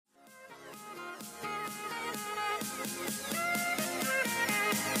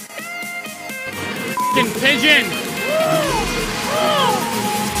Pigeon.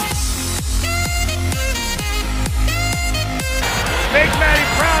 Make Maddie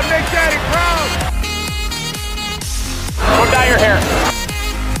proud, make Daddy proud. Go dye your hair.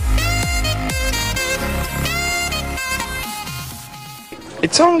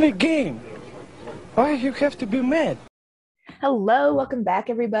 It's only a game. Why you have to be mad? Hello, welcome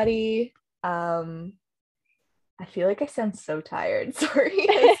back, everybody. I feel like I sound so tired. Sorry.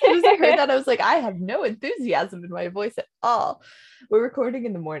 As soon as I heard that, I was like, I have no enthusiasm in my voice at all. We're recording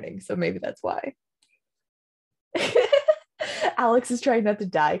in the morning, so maybe that's why. Alex is trying not to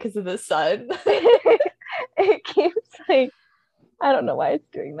die because of the sun. It keeps like, I don't know why it's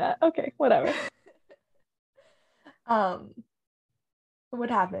doing that. Okay, whatever. What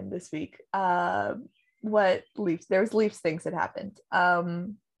happened this week? What Leafs? There was Leafs things that happened.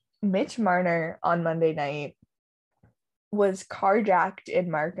 Mitch Marner on Monday night was carjacked in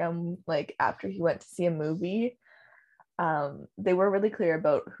Markham, like after he went to see a movie. They weren't really clear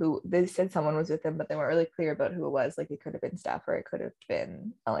about who. They said someone was with him, but they weren't really clear about who it was. Like, it could have been staff or it could have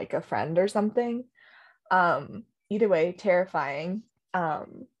been like a friend or something. Either way, terrifying.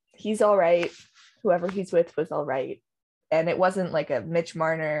 He's all right. Whoever he's with was all right. And it wasn't like a Mitch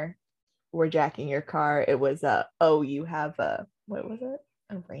Marner, we're jacking your car. It was you have a, what was it?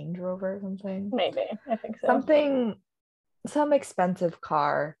 A Range Rover or something? Maybe, I think so. Some expensive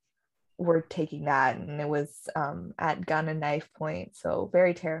car. We're taking that, and it was at gun and knife point. So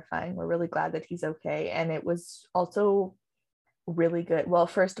very terrifying. We're really glad that he's okay. And it was also really good. Well,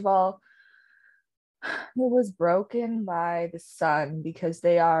 first of all, it was broken by the Sun because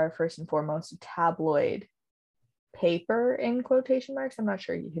they are first and foremost a tabloid paper in quotation marks. I'm not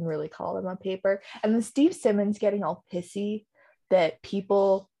sure you can really call them a paper. And then Steve Simmons getting all pissy that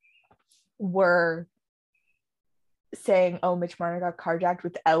people were saying, oh, Mitch Marner got carjacked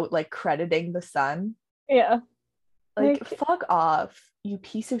without like crediting the Sun. Yeah. Like, fuck off, you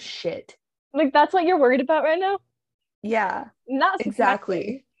piece of shit. Like, that's what you're worried about right now? Yeah. Not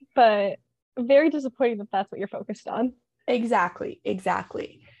exactly. But very disappointing that that's what you're focused on. Exactly.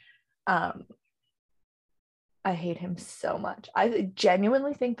 I hate him so much. I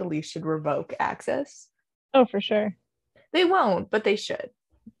genuinely think the Leafs should revoke access. Oh, for sure. They won't, but they should,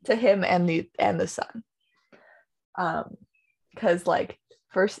 to him and the Sun. Because like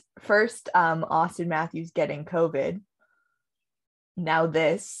first Austin Matthews getting COVID. Now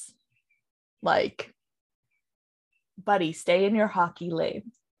this, like, buddy, stay in your hockey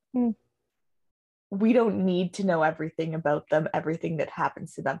lane. We don't need to know everything about them, everything that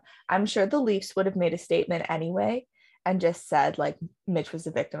happens to them. I'm sure the Leafs would have made a statement anyway and just said, like, Mitch was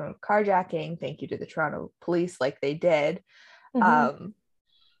a victim of carjacking. Thank you to the Toronto police, like they did. But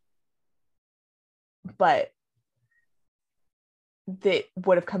they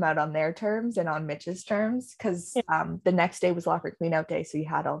would have come out on their terms and on Mitch's terms, because the next day was locker cleanout day. So you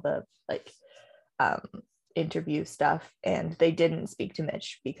had all the, like, interview stuff, and they didn't speak to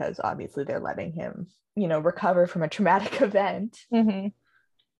Mitch because obviously they're letting him, recover from a traumatic event.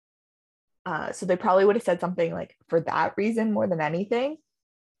 So they probably would have said something like for that reason more than anything,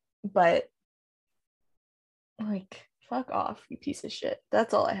 but like, fuck off, you piece of shit.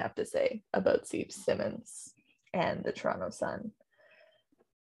 That's all I have to say about Steve Simmons and the Toronto Sun.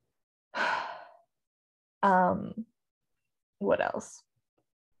 What else?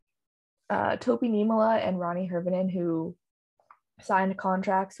 Topi Niemelä and Ronnie Hirvonen, who signed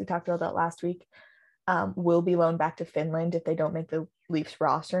contracts, we talked about that last week, will be loaned back to Finland if they don't make the Leafs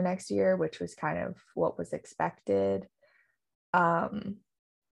roster next year, which was kind of what was expected.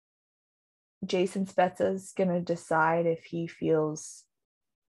 Jason Spezza's going to decide if he feels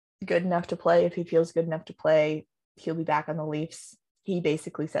good enough to play. If he feels good enough to play, he'll be back on the Leafs. He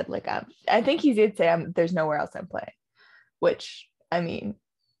basically said, like, I think he did say, there's nowhere else I'm playing, which, I mean,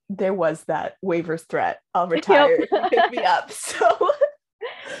 there was that waivers threat. I'll retire if you pick me up. So,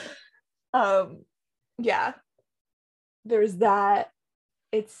 yeah, there's that.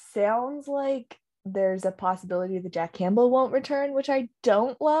 It sounds like there's a possibility that Jack Campbell won't return, which I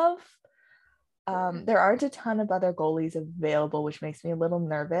don't love. There aren't a ton of other goalies available, which makes me a little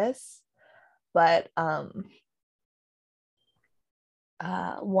nervous. But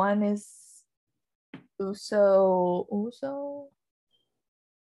one is Uso.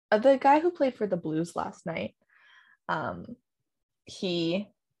 The guy who played for the Blues last night. Ville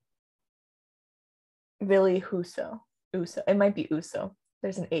Husso. It might be Uso.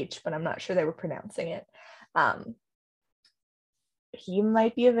 There's an H, but I'm not sure they were pronouncing it. He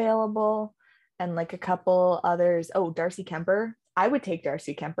might be available, and like a couple others. Oh, Darcy Kemper. I would take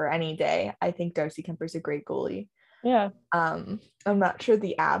Darcy Kemper any day. I think Darcy Kemper's a great goalie. Yeah. I'm not sure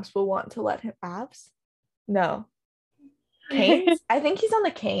the Abs will want to let him. Abs? No. Canes? I think he's on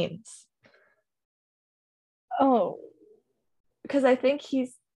the Canes. Oh, Because I think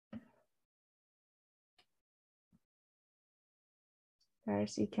he's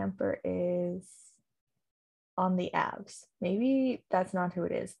Darcy Kemper is on the Avs. Maybe that's not who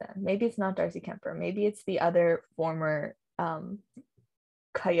it is then. Maybe it's not Darcy Kemper. Maybe it's the other former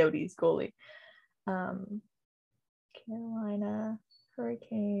Coyotes goalie. Carolina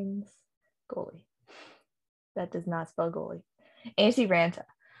Hurricanes goalie. That does not spell goalie. Antti Ranta.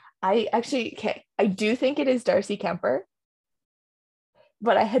 I do think it is Darcy Kemper,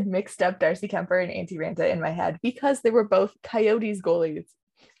 but I had mixed up Darcy Kemper and Antti Ranta in my head because they were both Coyotes goalies.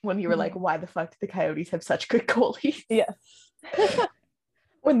 When you were like, why the fuck do the Coyotes have such good goalies? yes.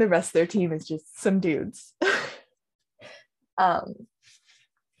 When the rest of their team is just some dudes.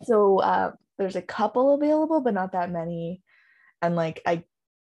 So there's a couple available, but not that many. And like I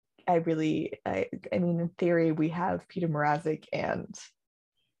mean, in theory, we have Peter Mrazek and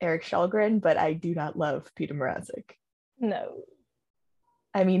Eric Källgren, but I do not love Peter Mrazek. No.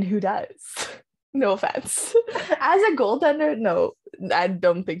 I mean, who does? No offense. As a goaltender, no, I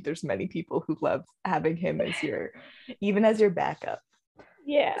don't think there's many people who love having him as even as your backup.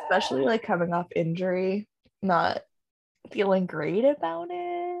 Yeah. Especially like coming off injury, not feeling great about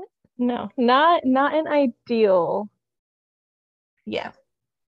it. No, not an ideal. Yeah,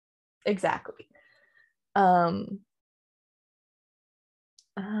 exactly.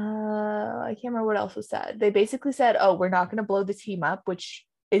 I can't remember what else was said. They basically said, oh, we're not going to blow the team up, which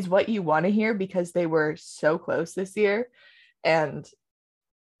is what you want to hear because they were so close this year. And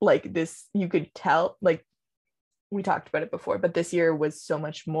like this, you could tell, like we talked about it before, but this year was so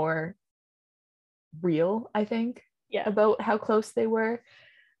much more real, I think, about how close they were.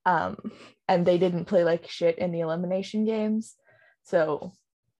 And they didn't play like shit in the elimination games. So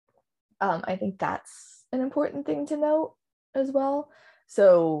I think that's an important thing to note as well.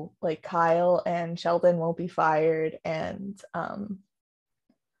 So like Kyle and Sheldon won't be fired, and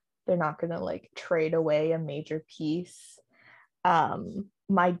they're not gonna like trade away a major piece.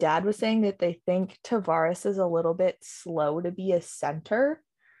 My dad was saying that they think Tavares is a little bit slow to be a center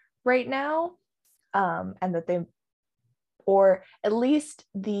right now, and that they, or at least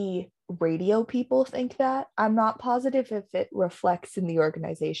the radio people think that. I'm not positive if it reflects in the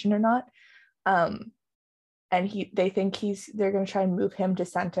organization or not. And they think they're going to try and move him to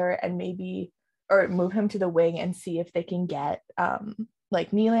center and maybe, or move him to the wing and see if they can get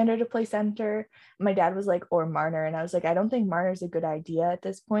like Nylander to play center. My dad was like, or Marner. And I was like, I don't think Marner's a good idea at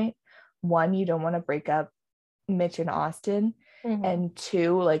this point. One, you don't want to break up Mitch and Austin. Mm-hmm. And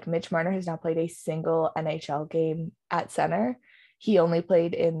two, like Mitch Marner has not played a single NHL game at center. He only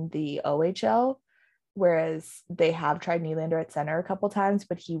played in the OHL, whereas they have tried Nylander at center a couple times,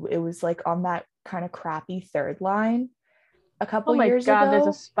 but it was like on that kind of crappy third line a couple years ago. Oh my God, there's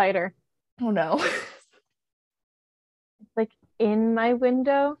a spider. Oh no. It's like in my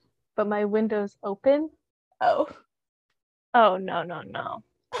window, but my window's open. Oh. Oh no.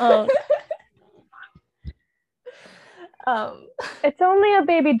 Oh. It's only a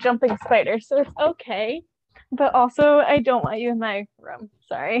baby jumping spider, so it's okay. But also, I don't want you in my room.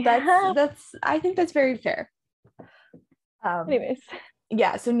 Sorry. That's. I think that's very fair. Anyways.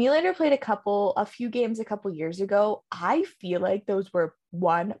 Yeah, so Nylander played a few games a couple years ago. I feel like those were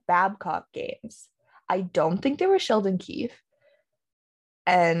one Babcock games. I don't think they were Sheldon Keefe.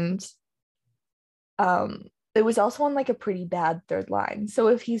 And it was also on like a pretty bad third line. So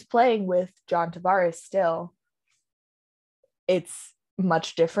if he's playing with John Tavares still, it's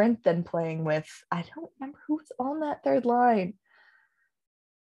much different than playing with, I don't remember who was on that third line.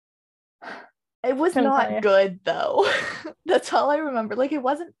 It was not good though. That's all I remember. Like it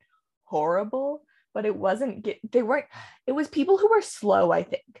wasn't horrible, but it wasn't it was people who were slow, I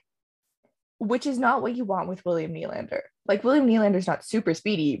think, which is not what you want with William Nylander. Like William Nylander's not super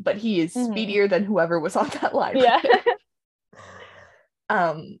speedy, but he is speedier than whoever was on that line. Yeah.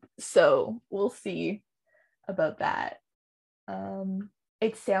 So we'll see about that.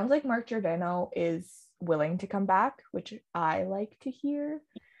 It sounds like Mark Giordano is willing to come back, which I like to hear.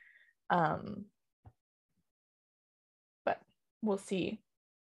 But we'll see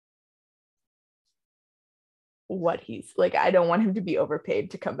what he's like. I don't want him to be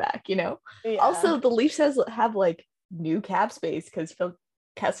overpaid to come back, you know? Yeah. Also, the Leafs have like new cap space because Phil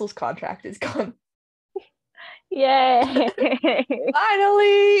Kessel's contract is gone. Yay!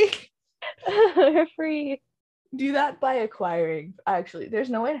 Finally! We're free. Do that by acquiring. Actually, there's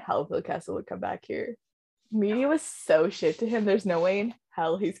no way in hell Phil Kessel would come back here. Media was so shit to him. There's no way in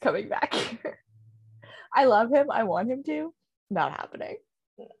hell he's coming back here. I love him. I want him to. Not happening.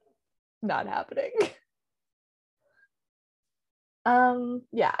 Not happening.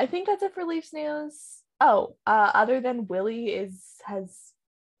 Yeah, I think that's it for Leafs news. Oh, other than Willie has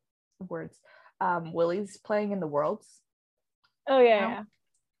words. Willie's playing in the Worlds. Oh yeah, now. yeah.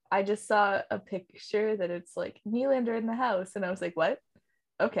 I just saw a picture that it's like Nylander in the house, and I was like, what?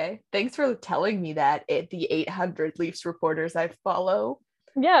 Okay, thanks for telling me that. The 800 Leafs reporters I follow.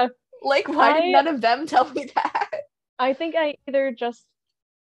 Yeah. Like, why did none of them tell me that? I think I either just,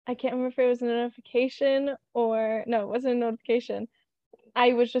 I can't remember if it was a notification or no, it wasn't a notification.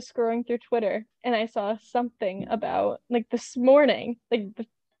 I was just scrolling through Twitter and I saw something about like this morning, like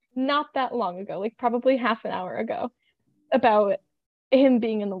not that long ago, like probably half an hour ago, about him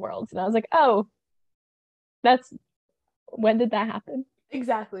being in the Worlds, and I was like, oh, that's when did that happen?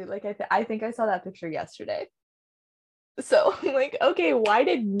 Exactly. Like I think I saw that picture yesterday. So I'm like, okay, why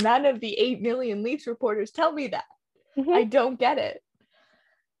did none of the 8 million Leafs reporters tell me that? I don't get it.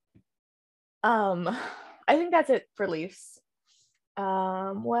 I think that's it for Leafs.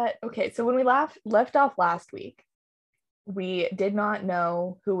 What? Okay, so when we left off last week, we did not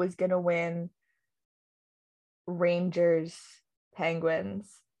know who was gonna win Rangers,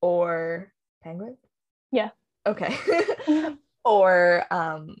 Penguins, or Penguins? Yeah. Okay. Or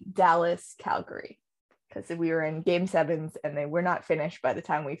Dallas, Calgary, because we were in game 7s and they were not finished by the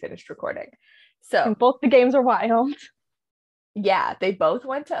time we finished recording. So and both the games are wild. Yeah, they both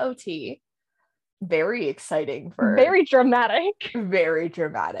went to OT. Very exciting for very dramatic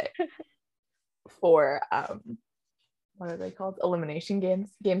for what are they called? Elimination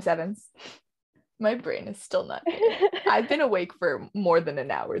games, game 7s. My brain is still not here. I've been awake for more than an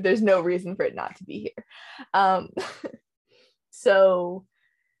hour. There's no reason for it not to be here. So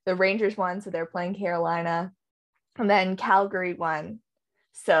the Rangers won, so they're playing Carolina, and then Calgary won,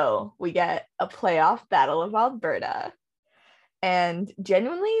 so we get a playoff Battle of Alberta. And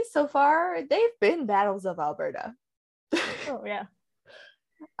genuinely, so far, they've been battles of Alberta. Oh yeah.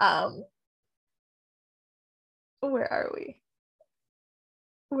 Where are we?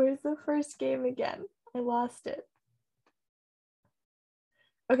 Where's the first game again? I lost it.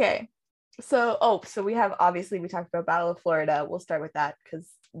 Okay. So we have, obviously, we talked about Battle of Florida. We'll start with that because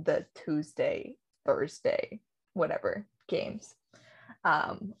the Tuesday, Thursday, whatever games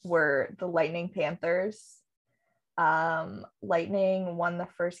were the Lightning Panthers. Lightning won the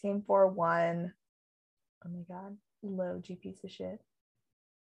first game 4-1. Oh my god, low G piece of shit.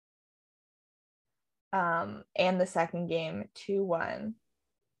 And the second game 2-1.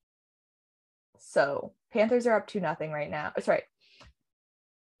 So Panthers are up 2-0 right now. Sorry,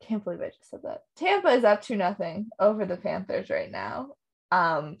 can't believe I just said that. Tampa is up 2-0 over the Panthers right now.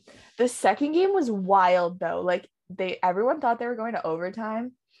 The second game was wild though. Like everyone thought they were going to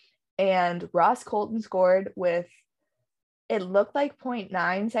overtime, and Ross Colton scored with, it looked like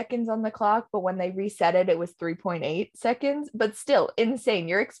 0.9 seconds on the clock, but when they reset it, it was 3.8 seconds. But still insane.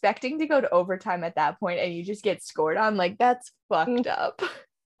 You're expecting to go to overtime at that point and you just get scored on. Like, that's fucked up.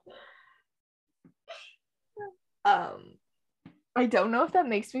 I don't know if that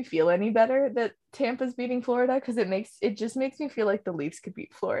makes me feel any better that Tampa's beating Florida, because it just makes me feel like the Leafs could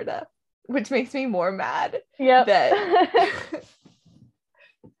beat Florida, which makes me more mad. Yeah. That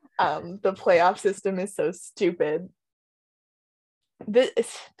the playoff system is so stupid.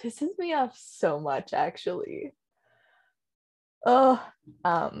 This pisses me off so much, actually.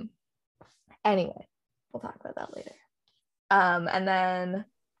 Anyway, we'll talk about that later. And then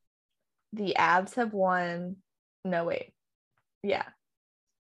the Avs have won. No, wait. Yeah.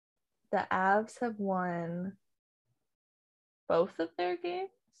 The Avs have won both of their games.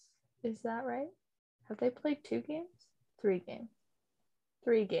 Is that right? Have they played 2 games? 3 games.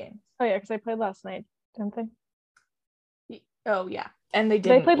 3 games. Oh yeah, because they played last night, didn't they? Oh yeah, and they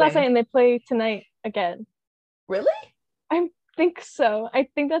didn't. They played last night and they play tonight again. Really? I think so. I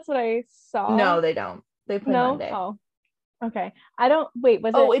think that's what I saw. No, they don't. They play Monday. Oh, okay. I don't. Wait,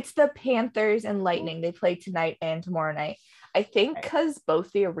 was it? Oh, it's the Panthers and Lightning. They play tonight and tomorrow night. I think because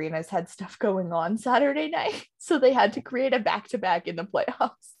both the arenas had stuff going on Saturday night, so they had to create a back-to-back in the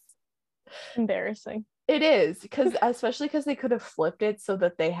playoffs. Embarrassing. It is, especially because they could have flipped it so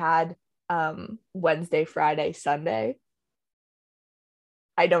that they had Wednesday, Friday, Sunday.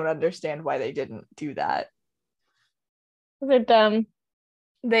 I don't understand why they didn't do that. They're dumb.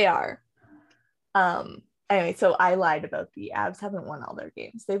 They are. Anyway, so I lied about the Avs haven't won all their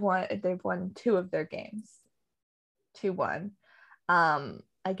games. They've won 2 of their games. 2-1.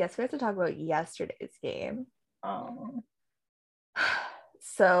 I guess we have to talk about yesterday's game. Oh.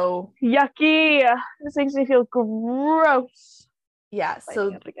 So yucky. This makes me feel gross. Yeah,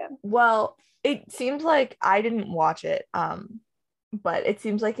 so well, it seems like I didn't watch it. But it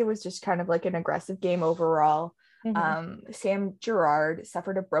seems like it was just kind of like an aggressive game overall. Sam Gerard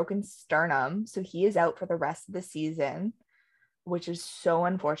suffered a broken sternum, so he is out for the rest of the season, which is so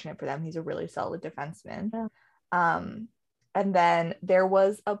unfortunate for them. He's a really solid defenseman. Yeah. And then there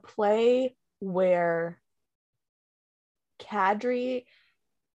was a play where Kadri,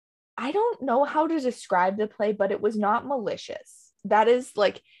 I don't know how to describe the play, but it was not malicious. That is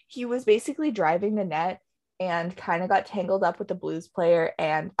like, he was basically driving the net and kind of got tangled up with the Blues player,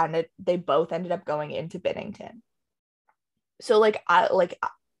 and they both ended up going into Binnington. So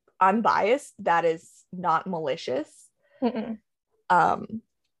I'm biased. That is not malicious.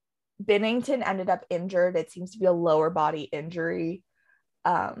 Binnington ended up injured. It seems to be a lower body injury.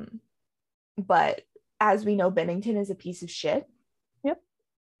 But as we know, Binnington is a piece of shit. Yep.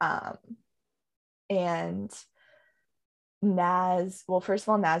 And Naz, well, first of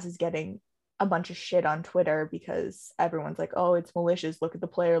all, Naz is getting a bunch of shit on Twitter because everyone's like, oh, it's malicious. Look at the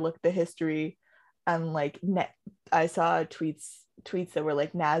player, look at the history. And like, I saw tweets that were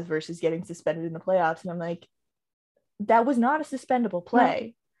like Naz versus getting suspended in the playoffs. And I'm like, that was not a suspendable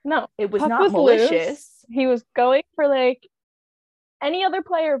play. No. It was not malicious. Loose. He was going for like, any other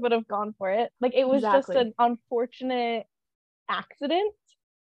player would have gone for it. Like, it was just an unfortunate accident.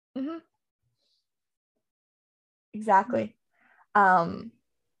 Mm-hmm. Exactly. And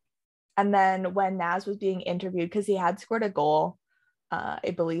then when Naz was being interviewed, because he had scored a goal,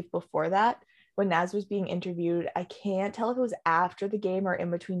 I believe before that, when Naz was being interviewed, I can't tell if it was after the game or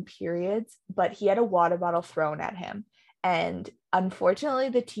in between periods, but he had a water bottle thrown at him. And unfortunately,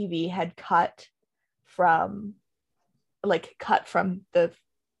 the TV had cut from the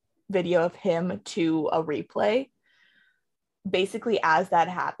video of him to a replay. Basically, as that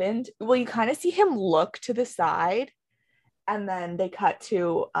happened, well, you kind of see him look to the side, and then they cut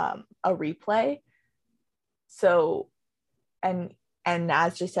to a replay. So, and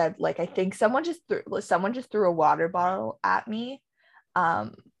Naz just said, like, I think someone just threw a water bottle at me,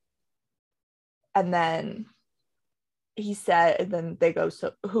 and then he said, and then they go,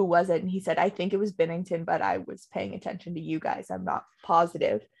 so who was it? And he said, I think it was Binnington, but I was paying attention to you guys. I'm not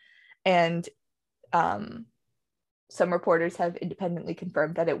positive. And some reporters have independently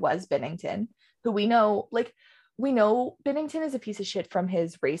confirmed that it was Binnington, who we know Binnington is a piece of shit from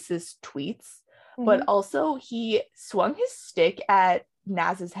his racist tweets, but also he swung his stick at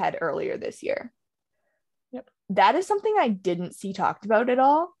Naz's head earlier this year. Yep. That is something I didn't see talked about at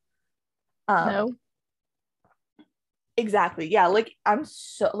all. No. Exactly. Yeah. Like, I'm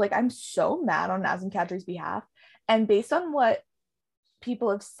so mad on Naz and Kadri's behalf. And based on what people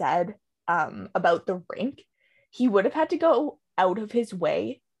have said about the rink, he would have had to go out of his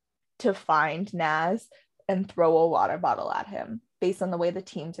way to find Naz and throw a water bottle at him based on the way the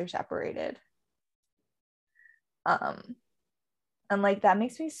teams are separated. And like, that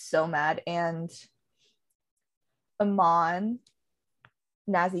makes me so mad. And Iman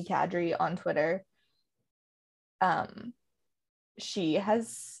Nazi Kadri on Twitter, she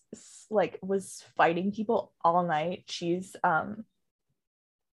has was fighting people all night. She's I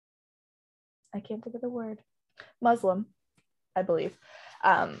can't think of the word, Muslim, I believe,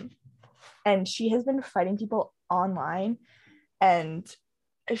 and she has been fighting people online, and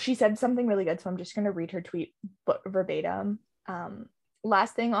she said something really good, so I'm just going to read her tweet verbatim.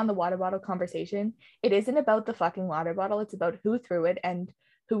 Last thing on the water bottle conversation, it isn't about the fucking water bottle, it's about who threw it and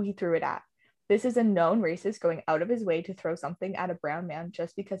who he threw it at. This is a known racist going out of his way to throw something at a brown man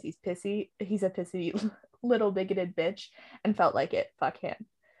just because he's a pissy little bigoted bitch and felt like it. Fuck him.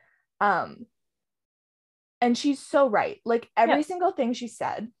 And she's so right. Like, every single thing she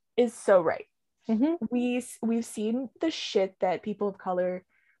said is so right. Mm-hmm. We've seen the shit that people of color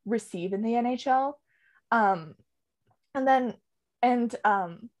receive in the NHL. And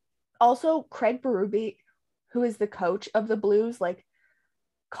also Craig Berube, who is the coach of the Blues, like,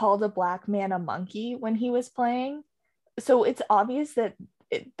 called a black man a monkey when he was playing. So it's obvious that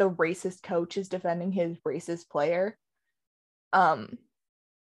the racist coach is defending his racist player. So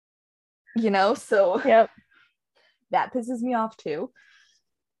yep. That pisses me off too.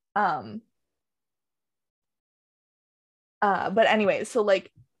 But anyway, so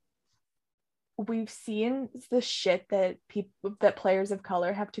like, we've seen the shit that players of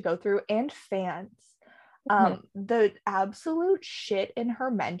color have to go through, and fans. The absolute shit in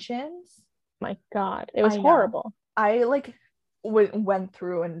her mentions. My God, it was horrible. I went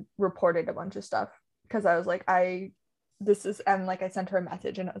through and reported a bunch of stuff because I was like, and I sent her a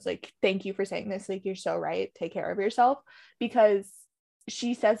message and I was like, thank you for saying this. Like, you're so right. Take care of yourself, because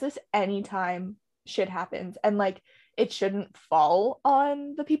she says this anytime shit happens, and like, it shouldn't fall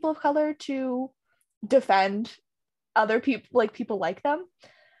on the people of color to defend other people, like people like them.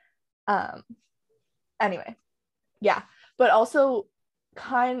 Anyway, Yeah, but also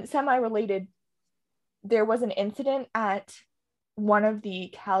semi-related, there was an incident at one of the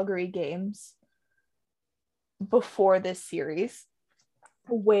Calgary games before this series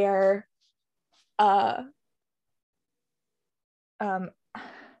where I'm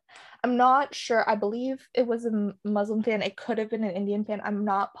not sure. I believe it was a Muslim fan. It could have been an Indian fan. I'm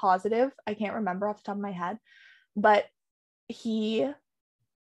not positive. I can't remember off the top of my head. But he,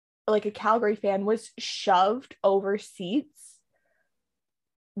 like a Calgary fan, was shoved over seats,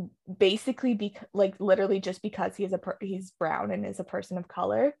 basically literally just because he's brown and is a person of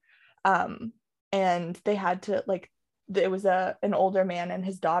color. And they had to it was an older man and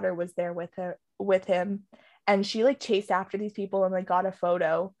his daughter was there with him, and she like chased after these people and like got a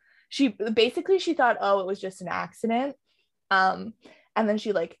photo. She thought, oh, it was just an accident. And then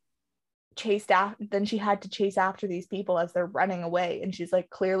she like then she had to chase after these people as they're running away. And she's like,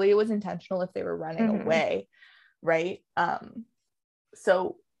 clearly it was intentional if they were running away. Right.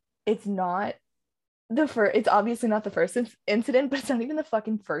 So it's not it's obviously not the first incident, but it's not even the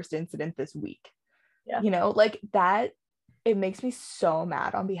fucking first incident this week. Yeah. You know, like that, it makes me so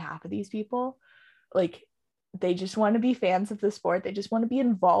mad on behalf of these people. Like, they just want to be fans of the sport. They just want to be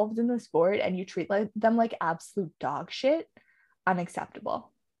involved in the sport, and you treat them like absolute dog shit.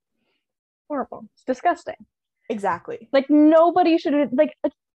 Unacceptable. Horrible. It's disgusting. Exactly. Like, nobody should, like,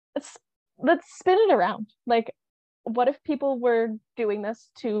 let's spin it around. Like, what if people were doing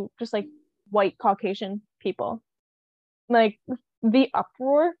this to just like white Caucasian people? Like, the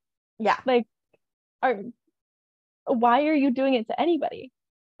uproar. Yeah. Like, why are you doing it to anybody?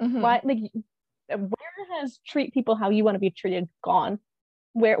 Why, like, where has treat people how you want to be treated gone?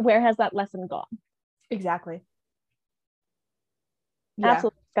 Where has that lesson gone? Exactly. Yeah.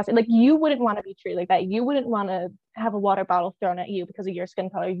 Absolutely disgusting. Like, you wouldn't want to be treated like that. You wouldn't want to have a water bottle thrown at you because of your skin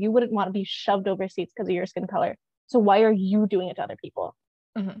color. You wouldn't want to be shoved over seats because of your skin color. So why are you doing it to other people?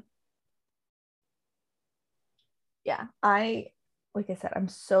 Yeah, like I said, I'm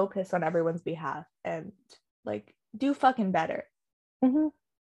so pissed on everyone's behalf, and like, do fucking better.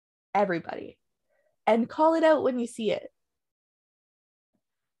 Everybody, and call it out when you see it.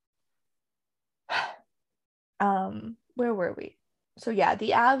 Where were we? So yeah, the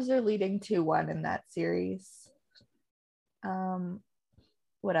Avs are leading 2-1 in that series.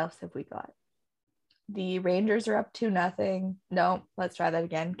 What else have we got? The Rangers are up 2-0. No, let's try that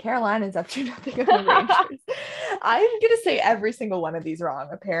again. Carolina's up 2-0 on the Rangers. I'm gonna say every single one of these wrong,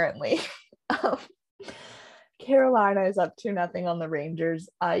 apparently. Carolina is up 2-0 on the Rangers.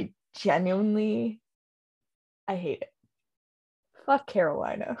 I hate it. Fuck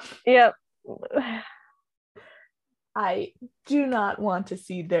Carolina. Yep. I do not want to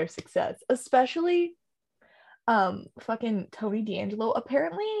see their success, especially fucking Tony DeAngelo.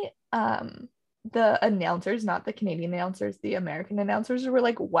 Apparently, the announcers, not the Canadian announcers, the American announcers, were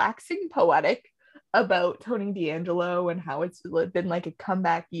like waxing poetic about Tony DeAngelo and how it's been like a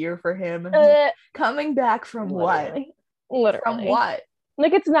comeback year for him. Coming back from Literally. From what?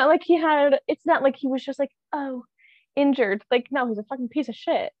 Like, it's not like he was just like, oh, injured. Like, no, he's a fucking piece of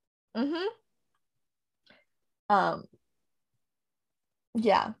shit.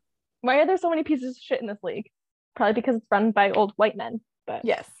 Yeah. Why are there so many pieces of shit in this league? Probably because it's run by old white men. But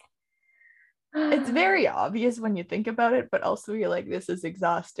yes. It's very obvious when you think about it, but also you're like, this is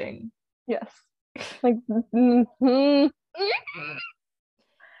exhausting. Yes. Like, yeah.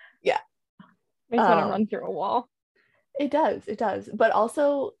 Makes me want to run through a wall. It does. But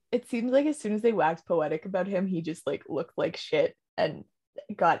also, it seems like as soon as they waxed poetic about him, he just like looked like shit and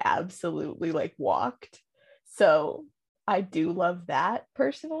got absolutely like walked. So I do love that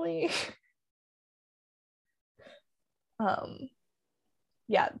personally.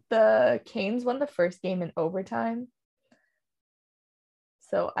 Yeah, the Canes won the first game in overtime.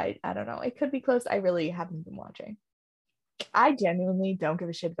 So I don't know. It could be close. I really haven't been watching. I genuinely don't give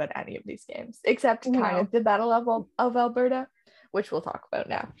a shit about any of these games, except kind of the Battle of Alberta, which we'll talk about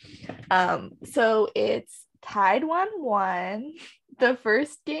now. So it's tied 1-1. The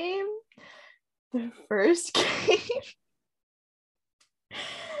first game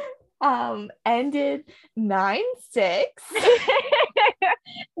ended 9-6.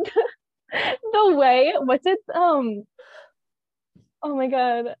 The way, what's it, oh my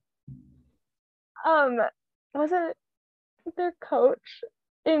god, was it their coach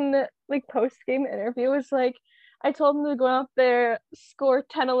in like post-game interview was like, I told him to go out there, score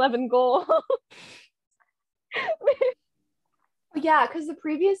 10-11 goals. Yeah, because the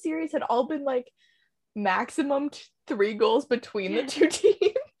previous series had all been like maximum 3 goals between the two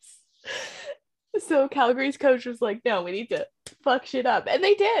teams. So Calgary's coach was like, no, we need to fuck shit up. And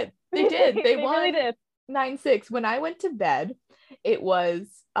they did. They won. Really did. 9-6. When I went to bed, it was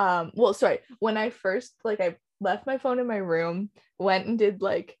when I first I left my phone in my room, went and did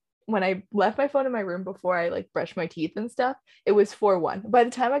when I left my phone in my room before I brushed my teeth and stuff, it was 4-1. By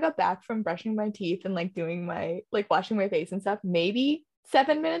the time I got back from brushing my teeth and doing my washing my face and stuff, maybe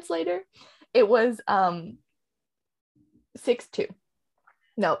 7 minutes later, it was 6-2.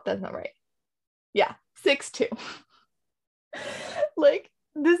 No, that's not right. Yeah, 6-2.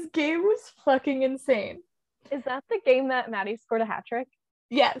 This game was fucking insane. Is that the game that Maddie scored a hat trick?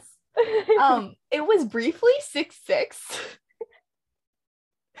 Yes. It was briefly 6-6.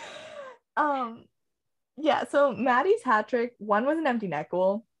 Yeah, so Maddie's hat trick, one was an empty net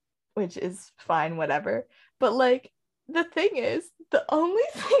goal, which is fine, whatever. But the thing is, the only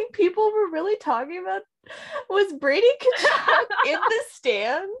thing people were really talking about was Brady Tkachuk in the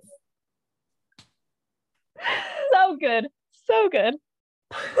stands. So good. So good.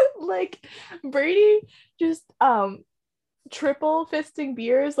 Brady just triple fisting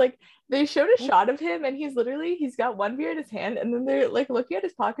beers. They showed a shot of him and he's got one beer in his hand, and then they're looking at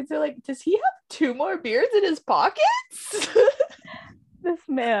his pockets. They're like, does he have 2 more beers in his pockets? This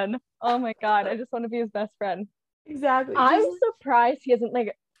man, oh my god, I just want to be his best friend. Exactly. I'm surprised he hasn't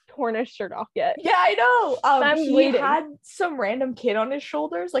torn his shirt off yet. Yeah, I know. He waiting. had some random kid on his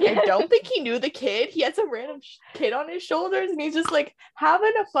shoulders. I don't think he knew the kid. He had some random kid on his shoulders, and he's just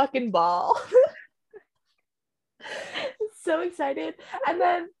having a fucking ball. So excited. And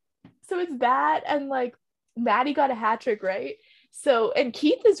then so it's that, and Maddie got a hat trick, right? So, and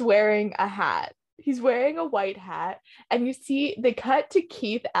Keith is wearing a hat. He's wearing a white hat, and you see they cut to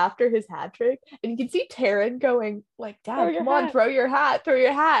Keith after his hat trick, and you can see Taryn going Dad, come on, throw your hat,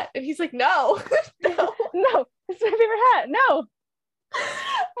 and he's like, no. No, it's my favorite hat. No.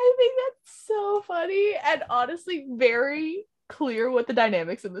 I think that's so funny, and honestly very clear what the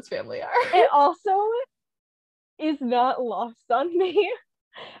dynamics in this family are. It also is not lost on me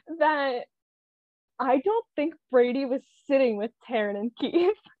that I don't think Brady was sitting with Taryn and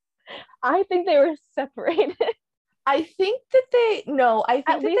Keith. I think they were separated. I think that they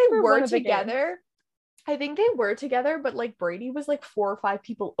were together. I think they were together, but Brady was 4 or 5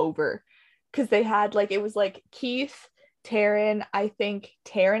 people over, because they had it was Keith, Taryn. I think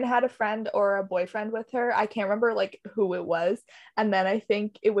Taryn had a friend or a boyfriend with her. I can't remember who it was. And then I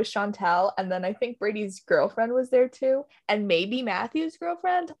think it was Chantel. And then I think Brady's girlfriend was there too. And maybe Matthew's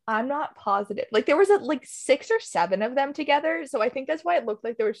girlfriend. I'm not positive. There was 6 or 7 of them together. So I think that's why it looked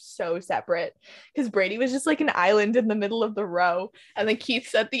like they were so separate. Because Brady was just an island in the middle of the row. And then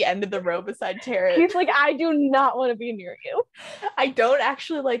Keith's at the end of the row beside Taryn. Keith's I do not want to be near you. I don't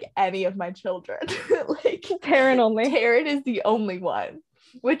actually like any of my children. Taryn only. Taryn is the only one,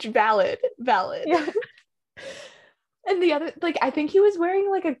 which valid. Yeah. And the other, I think he was wearing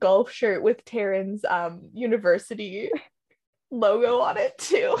a golf shirt with Taryn's university logo on it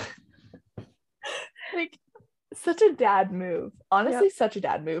too. Such a dad move. Honestly, yep. Such a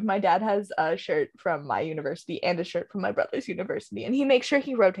dad move. My dad has a shirt from my university and a shirt from my brother's university, and he makes sure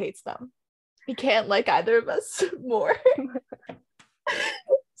he rotates them. He can't like either of us more.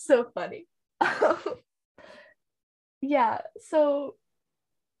 So funny. Yeah, so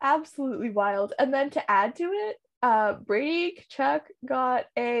absolutely wild. And then to add to it, Brady Tkachuk got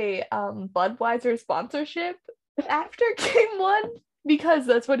a Budweiser sponsorship after game 1, because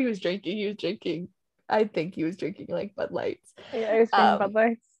that's what he was drinking. He was drinking, I think he was drinking Bud Lights. Yeah, he was drinking Bud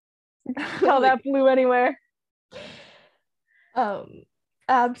Lights. Tell that flew anywhere.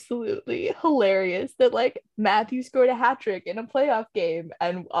 Absolutely hilarious that Matthew scored a hat trick in a playoff game,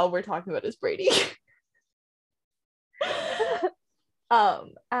 and all we're talking about is Brady.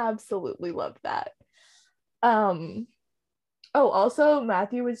 Absolutely loved that. Also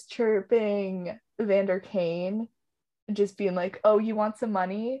Matthew was chirping Vander Kane, just being oh, you want some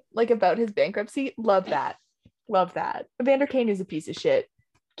money, about his bankruptcy. Love that. Vander Kane is a piece of shit.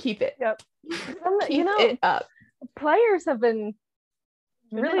 Keep it. Yep. Keep it up. Players have been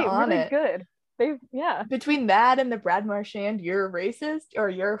really good. Between that and the Brad Marchand, you're a racist, or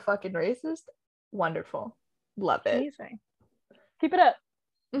you're a fucking racist. Wonderful. Love it. Amazing. Keep it up.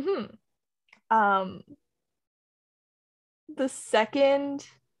 The second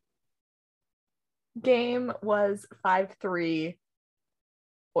game was 5-3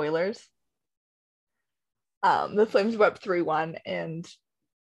 Oilers. The Flames were up 3-1, and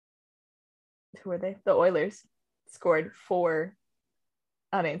who were they? The Oilers scored 4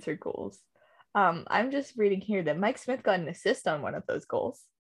 unanswered goals. I'm just reading here that Mike Smith got an assist on one of those goals.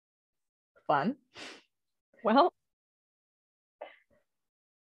 Fun. Well,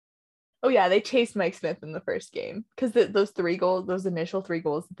 Oh yeah, they chased Mike Smith in the first game because those initial 3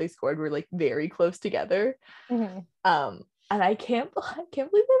 goals that they scored were like very close together. Mhm. And I can't believe they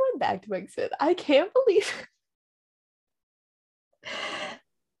went back to Mike Smith. I can't believe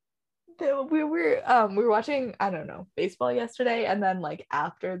that we were watching, I don't know, baseball yesterday, and then like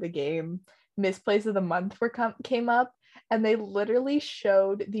after the game, misplays of the month came up, and they literally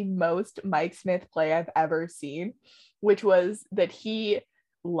showed the most Mike Smith play I've ever seen, which was that he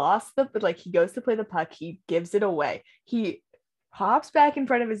he goes to play the puck, he gives it away, he hops back in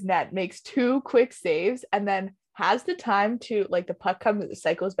front of his net, makes 2 quick saves, and then has the time to like the puck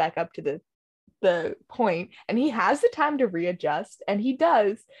cycles back up to the point, and he has the time to readjust, and he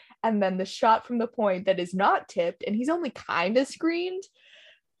does, and then the shot from the point that is not tipped and he's only kind of screened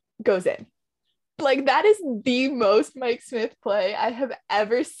goes in. Like, that is the most Mike Smith play I have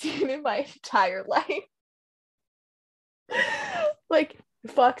ever seen in my entire life. Like,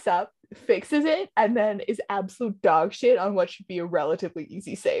 fucks up, fixes it, and then is absolute dog shit on what should be a relatively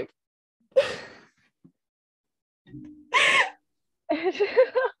easy save.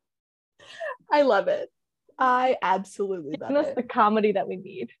 I love it. I absolutely love That's it. the comedy that we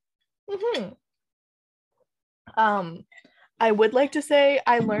need. Mm-hmm. I would like to say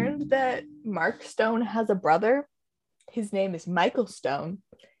I learned that Mark Stone has a brother. His name is Michael Stone.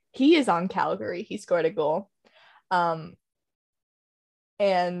 He is on Calgary. He scored a goal. And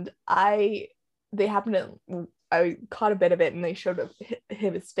I caught a bit of it, and they showed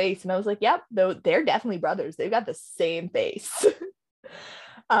his face, and I was like, yep, they're definitely brothers. They've got the same face.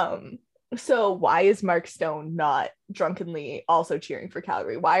 So why is Mark Stone not drunkenly also cheering for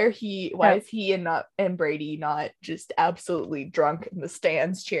Calgary? Why is he and Brady not just absolutely drunk in the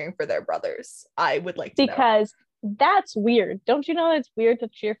stands cheering for their brothers? I would like to know. Because that's weird. Don't you know it's weird to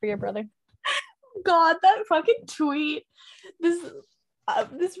cheer for your brother? God, that fucking tweet. This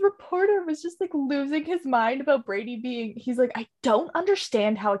reporter was just like losing his mind about Brady he's like, I don't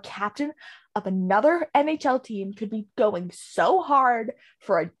understand how a captain of another NHL team could be going so hard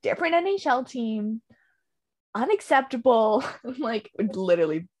for a different NHL team. Unacceptable. Like,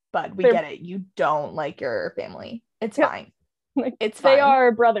 literally, bud, we get it. You don't like your family. It's fine. Like, it's fine. They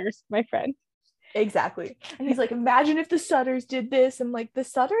are brothers, my friend. Exactly. And he's like, imagine if the Sutters did this. And like, the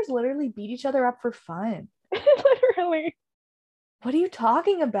Sutters literally beat each other up for fun. Literally. What are you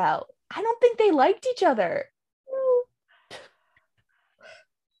talking about? I don't think they liked each other.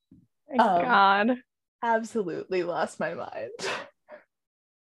 God. Absolutely lost my mind.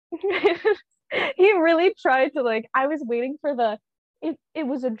 He really tried to, like, I was waiting for it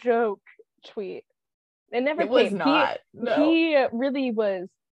was a joke tweet. It never came. Was not. He really was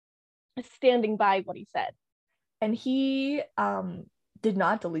standing by what he said. And he did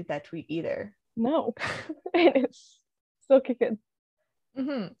not delete that tweet either. No. It's still kicking.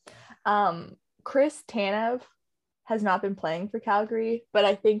 Mm-hmm. Chris Tanev has not been playing for Calgary, but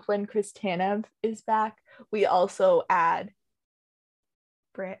I think when Chris Tanev is back, we also add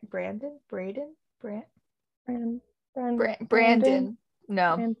Brandon. No, Brandon.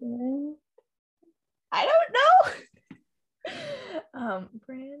 I don't know.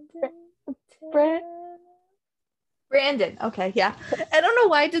 Brandon. Okay, yeah. I don't know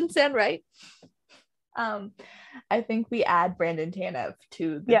why it didn't sound right. I think we add Brandon Tanev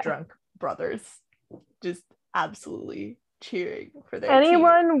to the drunk brothers, just absolutely cheering for their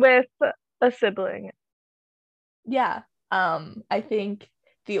anyone team. With a sibling. Yeah. I think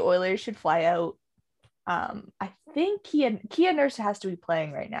the Oilers should fly out. I think Kia Nurse has to be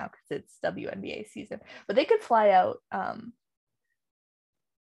playing right now because it's WNBA season, but they could fly out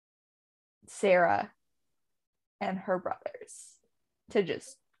Sarah and her brothers to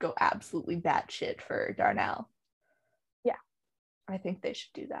just go absolutely batshit for Darnell. Yeah. I think they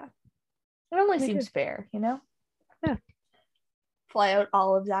should do that. It only seems fair, you know? Yeah. Fly out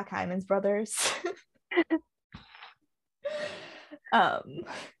all of Zach Hyman's brothers.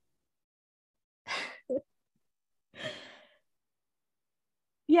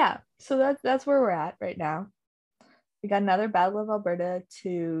 Yeah, so that's where we're at right now. We got another Battle of Alberta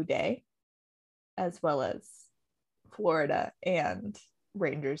today, as well as Florida and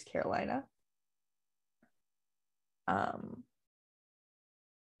Rangers Carolina.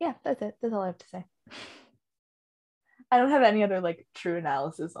 Yeah, that's it. That's all I have to say. I don't have any other like true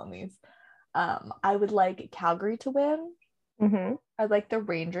analysis on these. I would like Calgary to win. Mm-hmm. I'd like the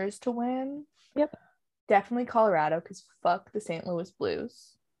Rangers to win. Yep. Definitely Colorado, because fuck the St. Louis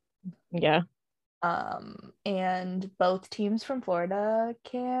Blues. Yeah. And both teams from Florida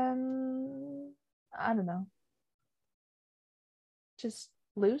can, I don't know, just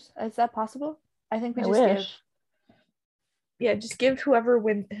lose. Is that possible? I think we just give. Yeah, just give whoever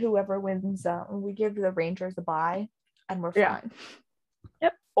wins. We give the Rangers a bye, and we're Yeah. fine.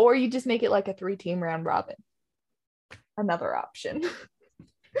 Yep. Or you just make it like a 3-team round robin. Another option.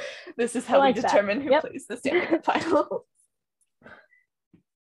 This is how like we that. determine who Yep. plays the Stanley Cup final.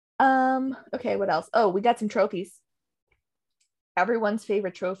 Okay, what else? Oh, we got some trophies. Everyone's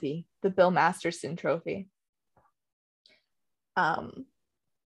favorite trophy, the Bill Masterson trophy.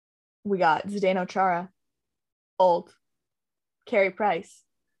 We got Zdeno Chara, old. Carey Price,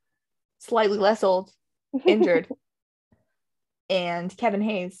 slightly less old, injured. And Kevin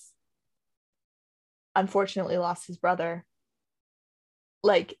Hayes, unfortunately lost his brother.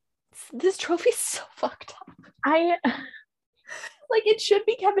 Like, this trophy's so fucked up. Like, it should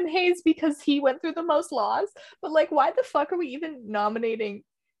be Kevin Hayes because he went through the most loss, but like, why the fuck are we even nominating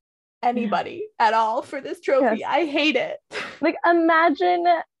anybody at all for this trophy? Yes. I hate it. Like, imagine,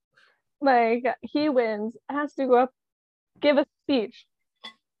 like, he wins, has to go up, give a speech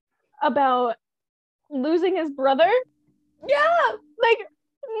about losing his brother. Yeah, Like,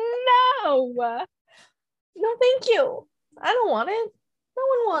 no. no, thank you. I don't want it. No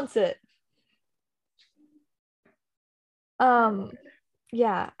one wants it.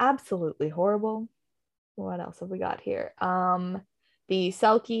 Yeah, absolutely horrible. What else have we got here? The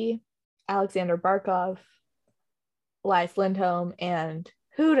Selke, Alexander Barkov, Elias Lindholm, and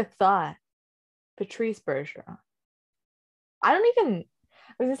who'd have thought Patrice Bergeron. I was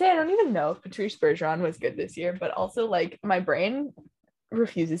gonna say I don't even know if Patrice Bergeron was good this year, but also like my brain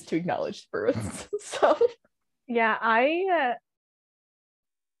refuses to acknowledge the Bruins. So Yeah, I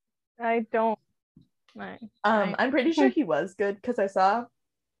don't. I'm pretty sure he was good because I saw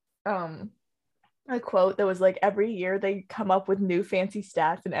a quote that was like every year they come up with new fancy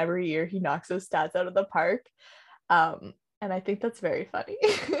stats and every year he knocks those stats out of the park. And I think that's very funny.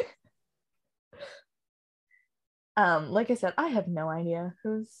 Like I said, I have no idea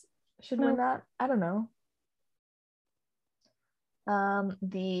who's should win that. I don't know.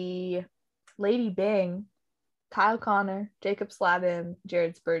 The Lady Bing, Kyle Connor, Jacob Slavin,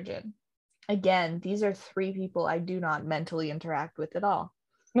 Jared Spurgeon. Again, these are 3 people I do not mentally interact with at all.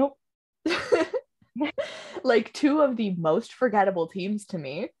 Nope. Like 2 of the most forgettable teams to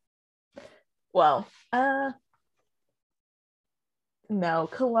me. Well, no,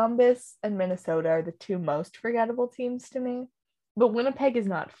 Columbus and Minnesota are the 2 most forgettable teams to me, but Winnipeg is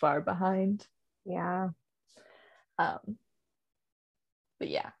not far behind. Yeah. But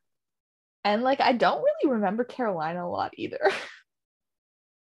yeah, and like I don't really remember Carolina a lot either.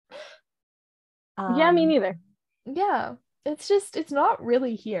 Yeah, me neither. Yeah, it's not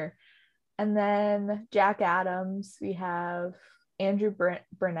really here. And then Jack Adams, we have Andrew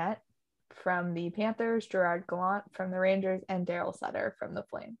Burnett from the Panthers, Gerard Gallant from the Rangers, and Daryl Sutter from the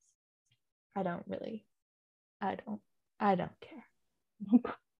Flames. I don't care.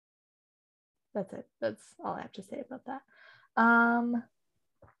 That's it. That's all I have to say about that.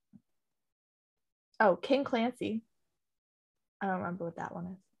 Oh, King Clancy. I don't remember what that one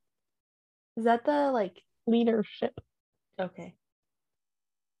is. Is that the like leadership? Okay.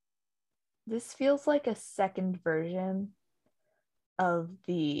 This feels like a second version of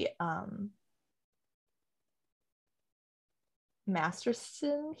the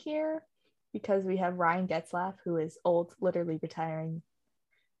Masterson here, because we have Ryan Getzlaf, who is old, literally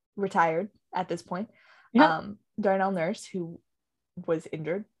retired at this point. Yep. Darnell Nurse, who was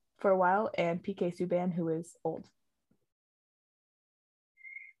injured for a while, and PK Subban, who is old.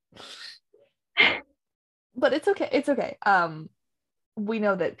 But it's okay. It's okay. We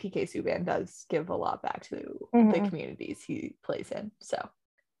know that PK Subban does give a lot back to the communities he plays in. So,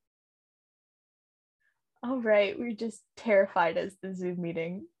 all right, we're just terrified as the Zoom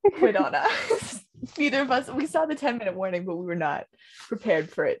meeting quit on us. Neither of us. We saw the 10-minute warning, but we were not prepared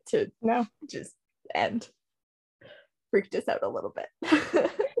for it to just end. Freaked us out a little bit.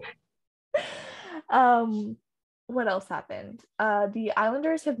 What else happened? The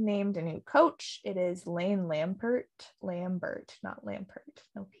Islanders have named a new coach. It is Lane Lambert, not Lampert,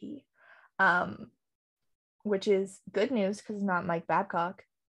 no P. Which is good news because it's not Mike Babcock.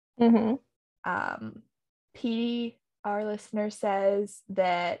 Petey, our listener, says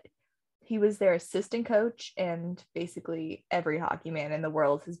that he was their assistant coach, and basically every hockey man in the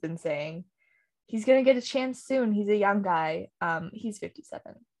world has been saying he's gonna get a chance soon. He's a young guy. He's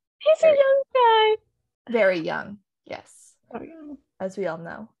 57. He's a young guy. Very young, yes. Oh, yeah. As we all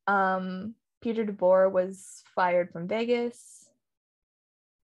know. Peter DeBoer was fired from Vegas.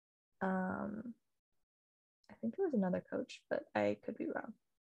 I think there was another coach, but I could be wrong.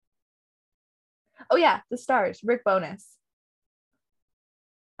 Oh yeah, the Stars, Rick Bowness.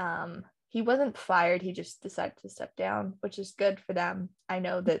 he wasn't fired. He just decided to step down, which is good for them. I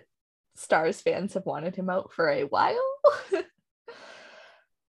know that Stars fans have wanted him out for a while.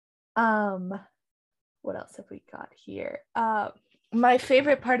 What else have we got here? My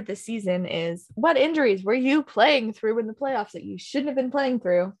favorite part of the season is, what injuries were you playing through in the playoffs that you shouldn't have been playing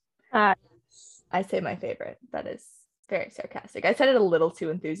through? I say my favorite. That is very sarcastic. I said it a little too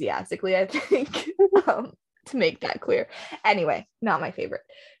enthusiastically, I think, to make that clear. Anyway, not my favorite.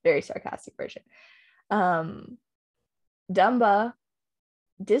 Very sarcastic version. Dumba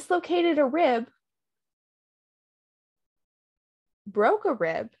dislocated a rib, broke a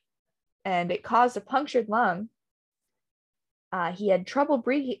rib, and it caused a punctured lung. He had trouble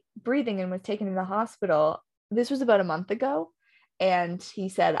breathing and was taken to the hospital. This was about a month ago. And he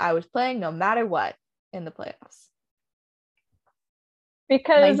said, I was playing no matter what in the playoffs.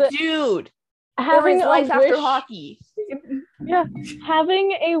 Because my dude, having there is life a after wish, hockey. Yeah,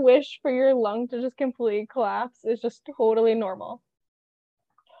 having a wish for your lung to just completely collapse is just totally normal.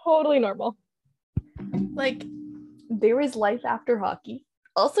 Totally normal. Like, there is life after hockey.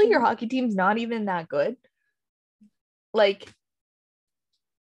 Also, your hockey team's not even that good. Like,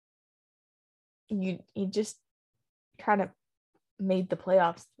 you just kind of made the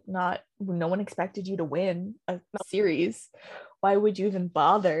playoffs. No one expected you to win a series. Why would you even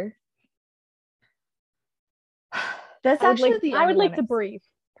bother? That's actually I would like to breathe,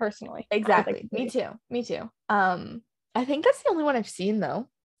 personally. Exactly. Me too. I think that's the only one I've seen though,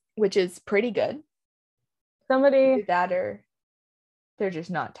 which is pretty good. Somebody that, or they're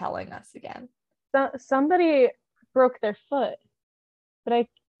just not telling us again. Somebody broke their foot, but I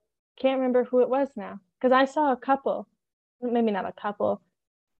can't remember who it was now, because I saw a couple, maybe not a couple,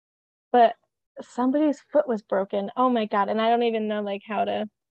 but somebody's foot was broken. Oh my God. And I don't even know like how to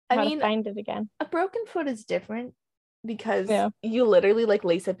find it again. A broken foot is different because you literally like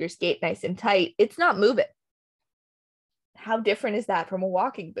lace up your skate nice and tight. It's not moving. How different is that from a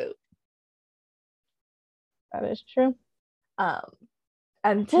walking boot? That is true.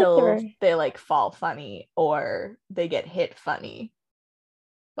 Until they like fall funny or they get hit funny.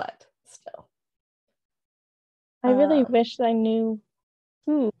 But still. I really wish I knew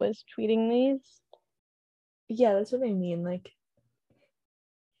who was tweeting these. Yeah, that's what I mean. Like,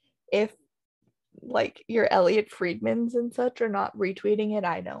 if like your Elliot Friedmans and such are not retweeting it,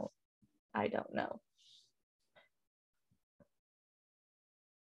 I don't know.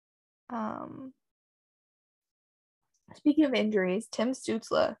 Speaking of injuries, Tim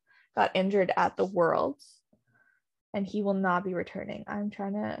Stützle got injured at the Worlds and he will not be returning. I'm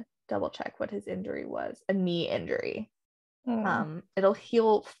trying to double check what his injury was. A knee injury. It'll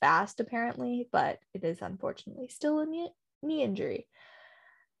heal fast apparently, but it is unfortunately still a knee injury.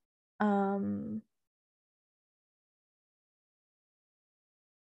 While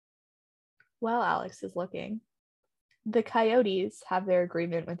Alex is looking, the Coyotes have their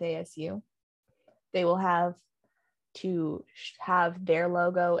agreement with ASU. They will have to have their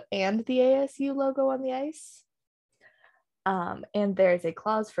logo and the ASU logo on the ice. And there's a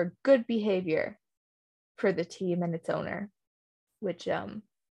clause for good behavior for the team and its owner, which sounds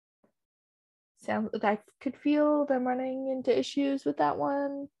like I could feel them running into issues with that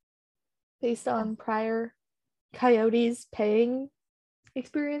one based on prior Coyotes paying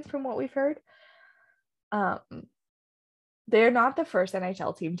experience from what we've heard. They're not the first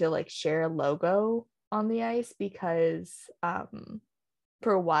NHL team to like share a logo on the ice because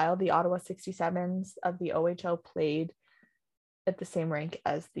for a while the Ottawa 67s of the OHL played at the same rank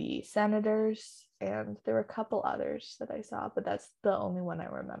as the Senators, and there were a couple others that I saw, but that's the only one I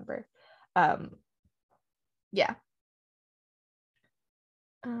remember. Yeah,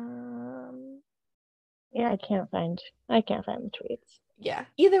 I can't find the tweets. Yeah,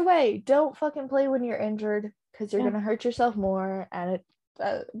 either way, don't fucking play when you're injured because you're gonna hurt yourself more, and it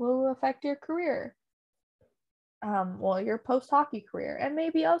will affect your career. Well, your post-hockey career, and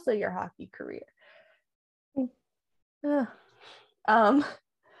maybe also your hockey career.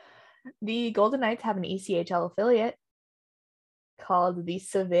 The Golden Knights have an ECHL affiliate called the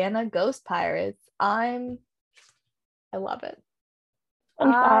Savannah Ghost Pirates. I love it.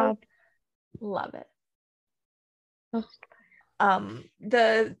 I love it.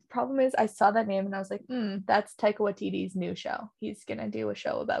 The problem is I saw that name and I was like, that's Taika Waititi's new show. He's gonna do a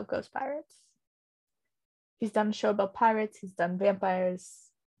show about ghost pirates. He's done a show about pirates. He's done vampires.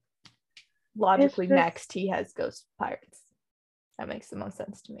 Logically, next he has ghost pirates. That makes the most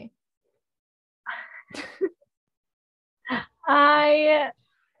sense to me. It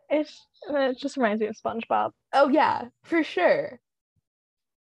just reminds me of SpongeBob. Oh yeah, for sure.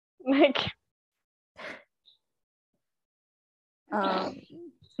 Like,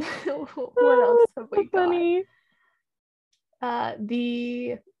 What else have we got? Funny.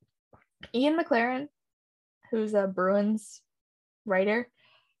 The Ian McLaren, who's a Bruins writer,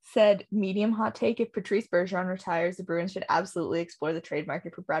 said, medium hot take, if Patrice Bergeron retires, the Bruins should absolutely explore the trade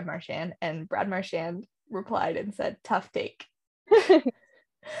market for Brad Marchand. And Brad Marchand replied and said, tough take.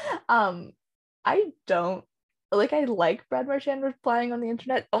 I don't I like Brad Marchand replying on the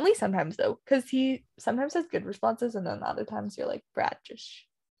internet, only sometimes though, because he sometimes has good responses, and then other times you're like, Brad, just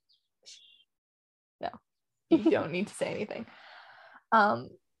no, you don't need to say anything. Sportsnet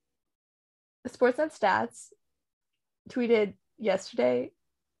Stats tweeted yesterday,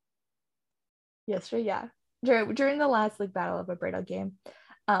 yeah, during the last Battle of Alberta game,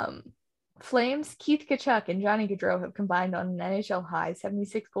 Flames Keith Tkachuk and Johnny Gaudreau have combined on an NHL high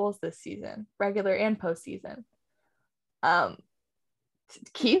 76 goals this season, regular and postseason.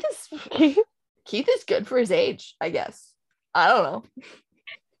 Keith is good for his age, I guess. I don't know.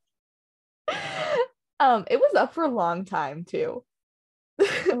 It was up for a long time too.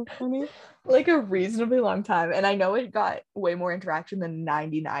 So funny. A reasonably long time, and I know it got way more interaction than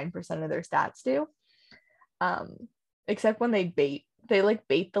 99% of their stats do. Except when they bait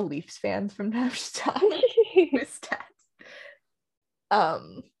the Leafs fans from time to time with stats.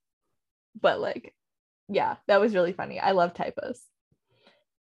 But yeah, that was really funny. I love typos.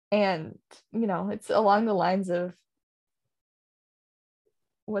 And it's along the lines of,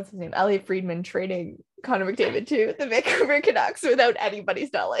 what's his name, Elliot Friedman trading Connor McDavid to the Vancouver Canucks without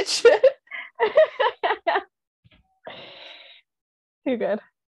anybody's knowledge. Too good.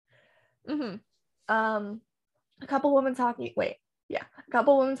 A couple women's hockey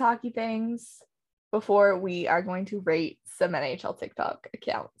things before we are going to rate some NHL TikTok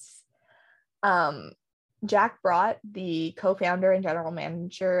accounts. Jack Brott, the co-founder and general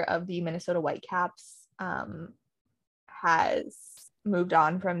manager of the Minnesota Whitecaps, has moved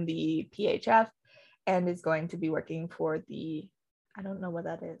on from the PHF and is going to be working for the, I don't know what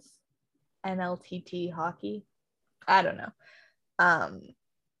that is, NLTT hockey. I don't know.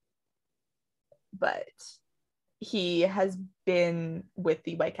 But he has been with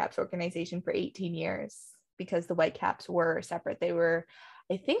the Whitecaps organization for 18 years because the Whitecaps were separate. They were,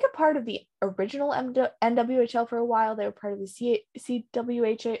 I think, a part of the original NWHL for a while. They were part of the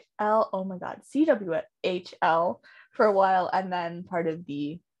CWHL. Oh my God, CWHL for a while, and then part of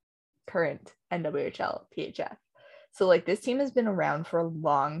the current NWHL PHF. So this team has been around for a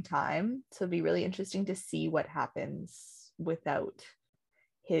long time. So it'd be really interesting to see what happens without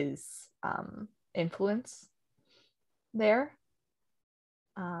his influence there.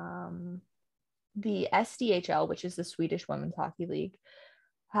 The SDHL, which is the Swedish Women's Hockey League,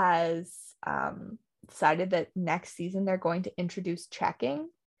 has decided that next season they're going to introduce checking.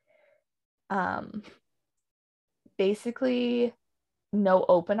 Basically, no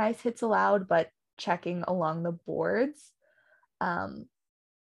open ice hits allowed, but checking along the boards.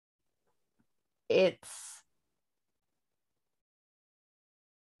 They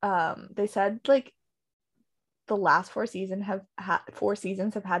said the last four seasons have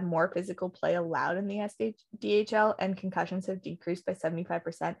had more physical play allowed in the SDHL, and concussions have decreased by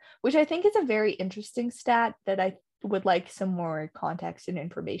 75%, which I think is a very interesting stat that I would like some more context and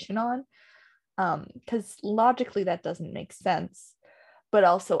information on, because logically that doesn't make sense. But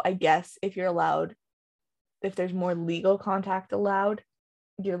also, I guess if there's more legal contact allowed,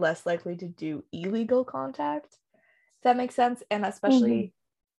 you're less likely to do illegal contact. Does that make sense? And especially,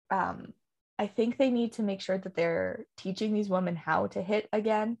 I think they need to make sure that they're teaching these women how to hit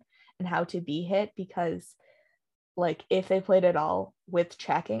again and how to be hit, because if they played it all with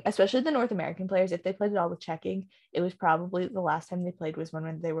checking, especially the North American players, if they played it all with checking, it was probably the last time they played was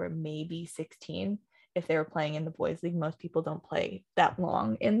when they were maybe 16. If they were playing in the boys league, most people don't play that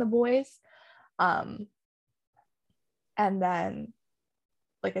long in the boys. And then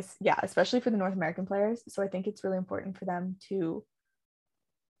especially for the North American players. So I think it's really important for them to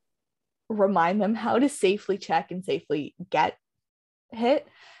remind them how to safely check and safely get hit.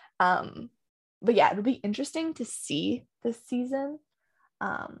 But yeah, it'll be interesting to see this season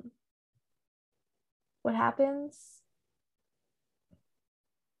what happens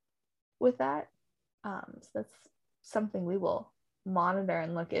with that. So that's something we will monitor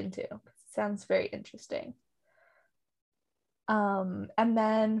and look into. It sounds very interesting. And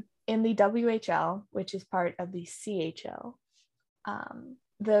then in the WHL, which is part of the CHL,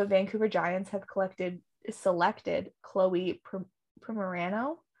 the Vancouver Giants have selected Chloe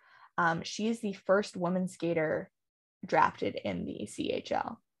Primerano. She is the first woman skater drafted in the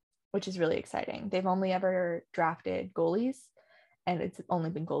CHL, which is really exciting. They've only ever drafted goalies, and it's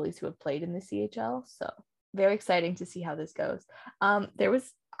only been goalies who have played in the CHL. So very exciting to see how this goes. There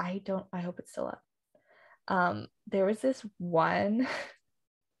was I hope it's still up. There was this one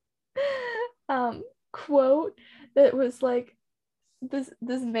quote that was like, this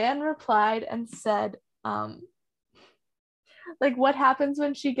man replied and said, like, what happens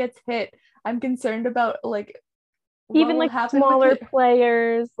when she gets hit? I'm concerned about like even like smaller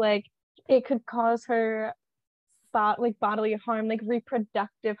players, like it could cause her bodily harm, like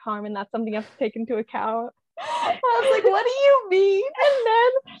reproductive harm, and that's something you have to take into account. I was like, what do you mean? And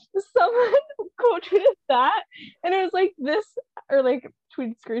then someone quote tweeted that, and it was like this, or like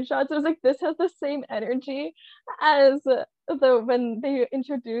tweeted screenshots. It was like, this has the same energy as when they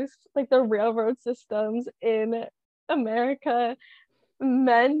introduced like the railroad systems in America.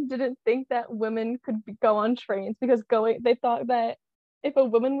 Men didn't think that women could go on trains because they thought that if a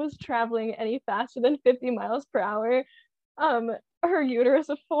woman was traveling any faster than 50 miles per hour, her uterus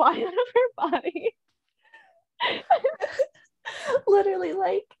would fly out of her body. Literally,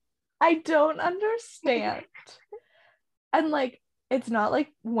 like, I don't understand. And like, it's not like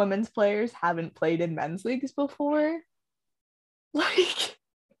women's players haven't played in men's leagues before. Like,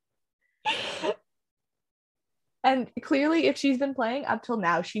 and clearly if she's been playing up till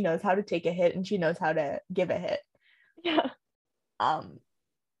now, she knows how to take a hit and she knows how to give a hit. Yeah.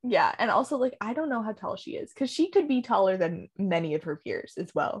 Yeah, and also like, I don't know how tall she is, because she could be taller than many of her peers as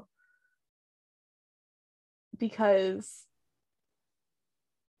well. Because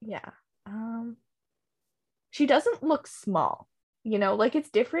yeah, she doesn't look small, you know, like it's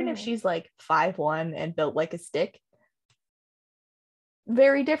different if she's like 5'1" and built like a stick.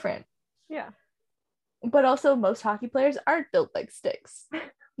 Very different. Yeah. But also most hockey players aren't built like sticks,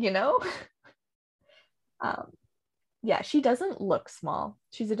 you know? Yeah, she doesn't look small.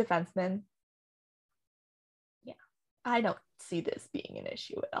 She's a defenseman. Yeah, I don't see this being an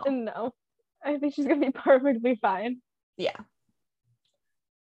issue at all. No, I think she's gonna be perfectly fine. Yeah.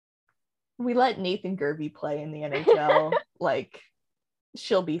 We let Nathan Gervey play in the NHL. Like,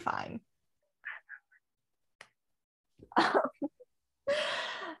 she'll be fine.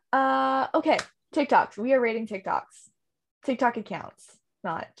 Okay, TikToks. We are rating TikToks. TikTok accounts,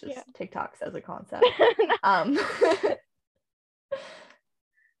 not just TikToks as a concept.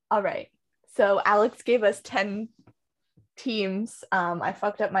 All right. So Alex gave us 10 teams. I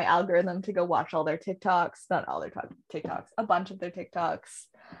fucked up my algorithm to go watch all their TikToks. Not all their TikToks, a bunch of their TikToks.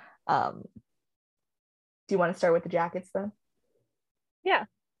 Do you want to start with the Jackets then? Yeah.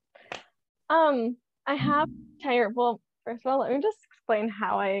 I have well, first of all, let me just explain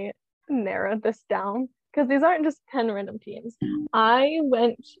how I narrowed this down, because these aren't just 10 random teams. I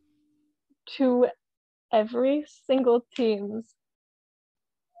went to every single team's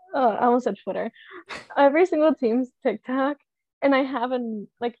I almost said Twitter. Every single team's TikTok, and I have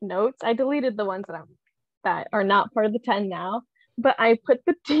like notes. I deleted the ones that are not part of the 10 now, but I put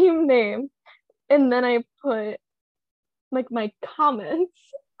the team name, and then I put like my comments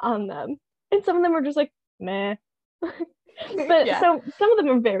on them, and some of them are just like meh. But so some of them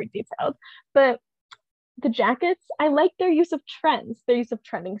are very detailed. But the Jackets, I like their use of trends, their use of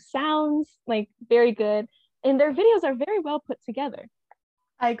trending sounds, like very good, and their videos are very well put together.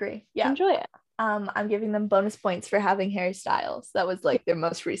 I agree. Yeah. Enjoy it. I'm giving them bonus points for having Harry Styles. That was like their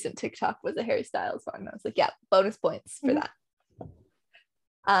most recent TikTok was a Harry Styles song. I was like, yeah, bonus points for that.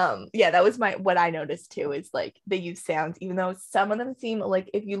 Yeah, that was what I noticed too, is like they use sounds, even though some of them seem like,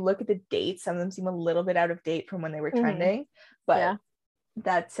 if you look at the dates, some of them seem a little bit out of date from when they were trending, but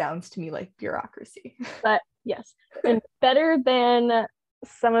that sounds to me like bureaucracy. But yes, and better than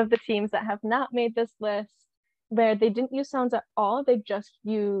some of the teams that have not made this list, where they didn't use sounds at all. They just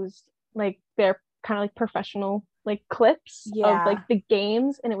used like their kind of like professional like clips of like the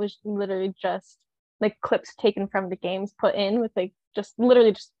games, and it was literally just like clips taken from the games put in with like just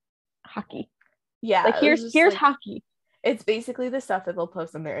literally just hockey. Yeah, like here's like, hockey. It's basically the stuff that they'll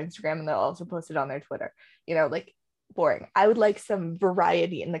post on their Instagram, and they'll also post it on their Twitter. You know, like boring. I would like some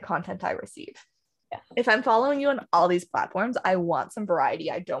variety in the content I receive. Yeah. If I'm following you on all these platforms, I want some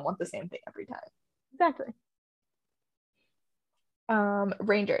variety. I don't want the same thing every time. Exactly.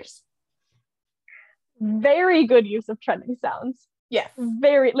 Rangers. Very good use of trending sounds. Yes.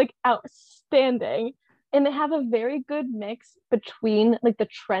 Very like outstanding. And they have a very good mix between like the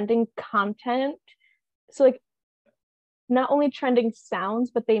trending content. So like not only trending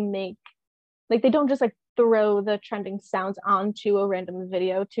sounds, but they make like, they don't just like throw the trending sounds onto a random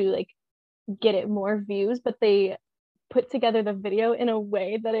video to like get it more views, but they put together the video in a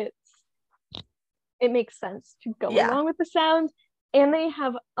way that it makes sense to go along with the sound. And they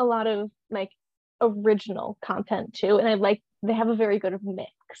have a lot of like original content too, and I like they have a very good mix.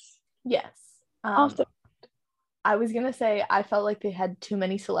 Yes. Also, I was gonna say I felt like they had too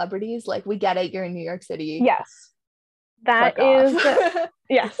many celebrities. Like, we get it, you're in New York City. Yes. That Fuck off. is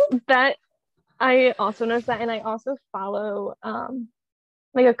yes, that I also noticed that, and I also follow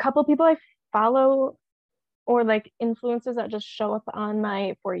like a couple people I follow, or like influencers that just show up on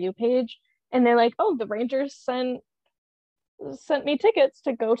my For You page, and they're like, oh, the Rangers sent me tickets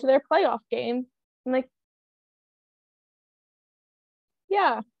to go to their playoff game. I'm like,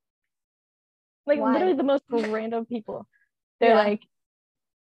 yeah, like Why? literally the most random people. They're Yeah. like,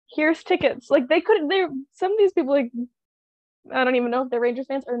 here's tickets. Like they're some of these people, like, I don't even know if they're Rangers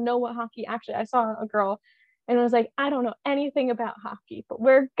fans or know what hockey actually. I saw a girl and was like, I don't know anything about hockey, but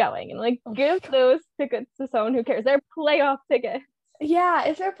we're going, and like, give those tickets to someone who cares. They're playoff tickets. Yeah,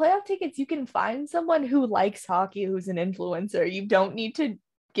 if they're playoff tickets, you can find someone who likes hockey who's an influencer. You don't need to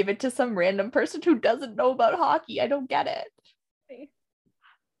give it to some random person who doesn't know about hockey. I don't get it.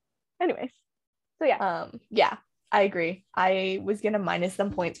 Anyways, so yeah. Yeah, I agree. I was gonna minus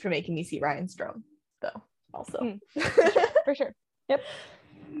them points for making me see Ryan Strome, though, also. For sure. Yep.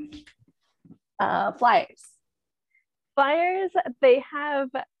 Flyers. Flyers, they have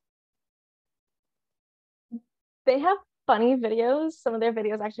funny videos. Some of their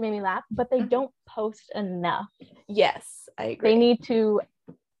videos actually made me laugh, but they don't post enough. Yes, I agree. They need to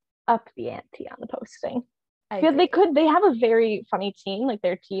up the ante on the posting. Because they have a very funny team. Like,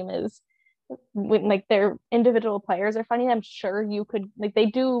 their team is, like, their individual players are funny. I'm sure you could, like, they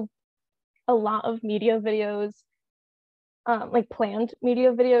do a lot of media videos, like planned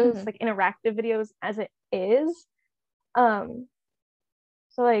media videos, like interactive videos as it is. So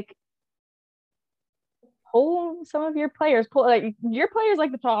like, pull some of your players, like your players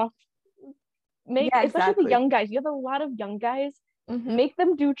like to talk. Especially the young guys. You have a lot of young guys. Make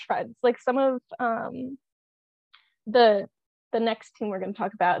them do treads. Like, some of the next team we're going to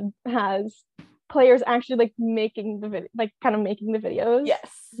talk about has players actually like making the video, like kind of making the videos. Yes.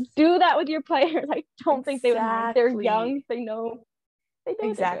 Do that with your players. I don't think they would mind. They're young. They know. They know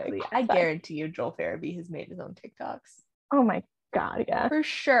exactly. I guarantee you Joel Farabee has made his own TikToks. Oh my God, yeah. For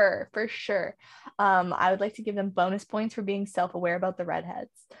sure. I would like to give them bonus points for being self-aware about the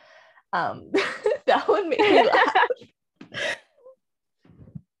redheads. That one made me laugh.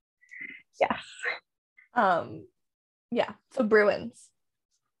 Yes. Yeah. So Bruins.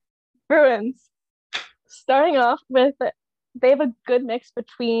 Starting off with, they have a good mix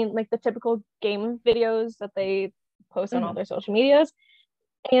between like the typical game videos that they post on all their social medias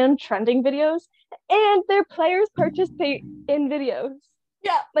and trending videos, and their players participate in videos.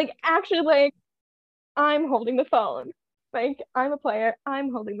 Yeah. Like, actually, like, I'm holding the phone. Like, I'm a player.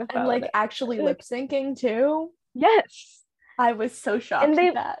 I'm holding the phone. And like actually lip syncing too. Yes. I was so shocked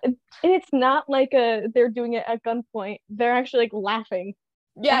at that. And it's not like they're doing it at gunpoint. They're actually like laughing.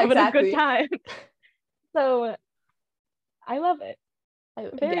 Yeah, having exactly. a good time. So I love it.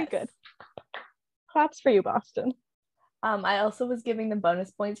 Very good. Claps for you, Boston. I also was giving them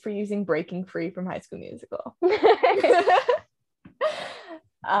bonus points for using Breaking Free from High School Musical.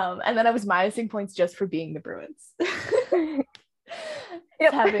 And then I was minusing points just for being the Bruins.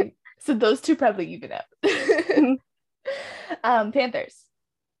 Yep. So those two probably even out. Panthers.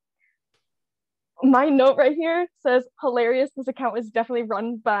 My note right here says, hilarious. This account is definitely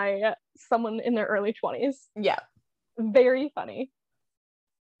run by someone in their early 20s. Yeah. Very funny.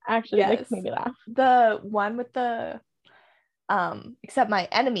 Actually, makes me laugh. The one with the except my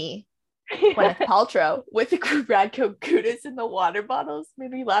enemy, Gwyneth Paltrow, with the Radko Gudas in the water bottles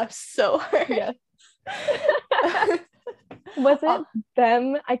made me laugh so hard. Yes. Was it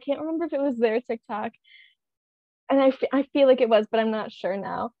them? I can't remember if it was their TikTok. And I feel like it was, but I'm not sure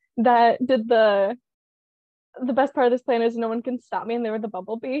now. That did the best part of this plan is no one can stop me, and they were the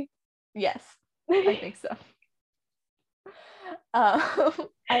bumblebee. Yes, I think so.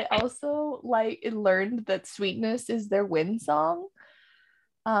 I also learned that Sweetness is their win song.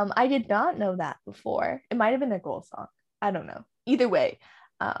 I did not know that before. It might have been their goal song. I don't know. Either way,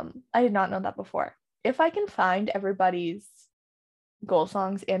 I did not know that before. If I can find everybody's goal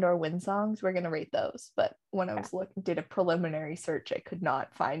songs and or win songs, we're gonna rate those. But when I was did a preliminary search, I could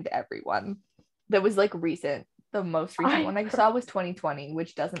not find everyone that was like recent. The most recent one I saw was 2020,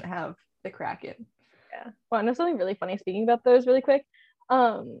 which doesn't have the Kraken. Yeah. Well, I know something really funny speaking about those really quick.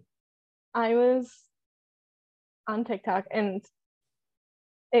 I was on TikTok and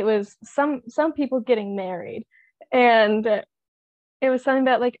it was some people getting married, and it was something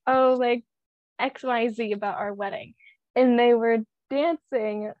about like, oh, like XYZ about our wedding, and they were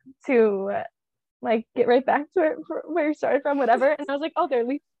dancing to like Get Right Back to It, where you started from, whatever. And I was like, oh, they're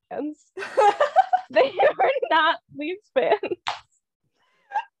Leafs fans. They were not Leafs fans.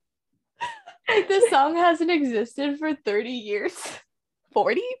 The song hasn't existed for 30 years.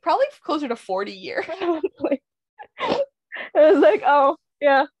 40? Probably closer to 40 years. Probably. I was like, oh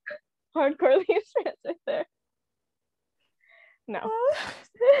yeah, hardcore Leafs fans right there. No.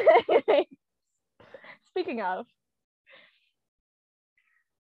 Speaking of,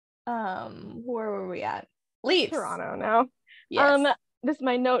 where were we at? Leafs. Toronto now. Yes. This is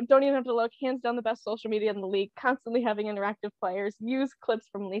my note. Don't even have to look. Hands down the best social media in the league. Constantly having interactive players. Use clips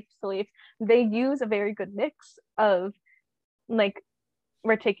from Leafs to Leafs. They use a very good mix of, like,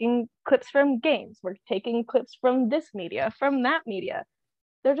 we're taking clips from games. We're taking clips from this media, from that media.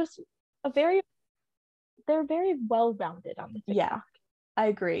 They're just they're very well-rounded on the TikTok. Yeah, I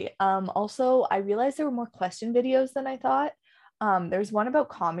agree. Also, I realized there were more question videos than I thought. There's one about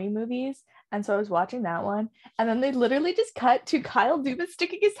comedy movies, and so I was watching that one, and then they literally just cut to Kyle Dubas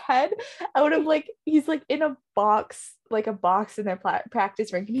sticking his head out of, like, he's like in a box in their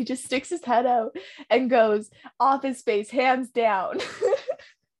practice rink, and he just sticks his head out and goes, "Office Space, hands down."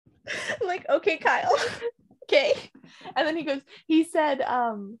 I'm like, okay, Kyle. Okay. And then he said,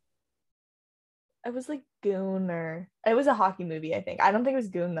 it was like Goon, or it was a hockey movie, I think. I don't think it was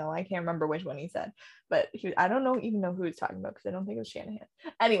Goon though. I can't remember which one he said, but I don't even know who he's talking about, because I don't think it was Shanahan.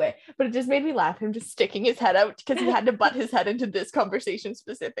 Anyway, but it just made me laugh, him just sticking his head out, because he had to butt his head into this conversation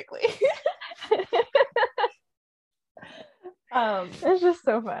specifically. It's just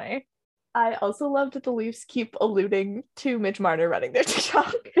so funny. I also loved that the Leafs keep alluding to Mitch Marner running their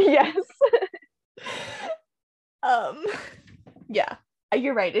TikTok. Yes. Yeah,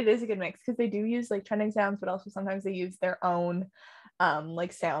 you're right. It is a good mix, because they do use like trending sounds, but also sometimes they use their own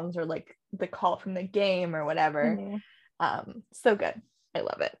like sounds, or like the call from the game or whatever. Mm-hmm. So good. I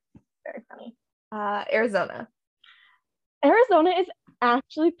love it. Very funny. Arizona is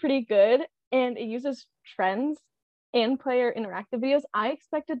actually pretty good, and it uses trends and player interactive videos. I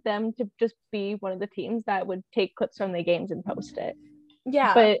expected them to just be one of the teams that would take clips from the games and post it.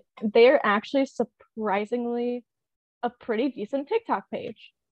 Yeah. But they're actually surprisingly a pretty decent TikTok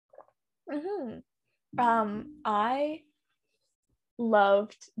page. Mm-hmm. I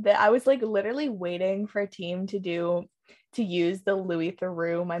loved that. I was like literally waiting for a team to use the Louis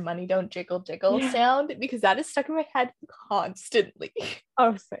Theroux "My money don't jiggle jiggle" sound, because that is stuck in my head constantly.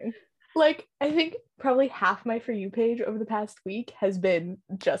 Oh, same. Like, I think probably half my For You page over the past week has been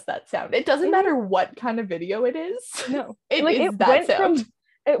just that sound. It doesn't matter what kind of video it is. No. It is that sound.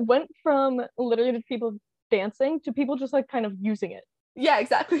 It went from literally to people dancing to people just like kind of using it. Yeah,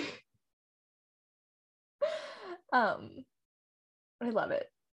 exactly. I love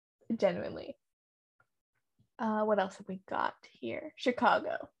it. Genuinely. What else have we got here?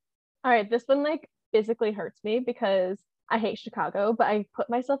 Chicago. All right, this one like physically hurts me, because I hate Chicago, but I put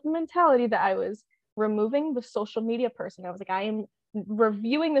myself in the mentality that I was removing the social media person. I was like, I am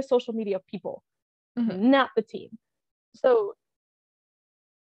reviewing the social media people, not the team. So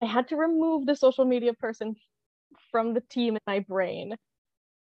I had to remove the social media person from the team in my brain.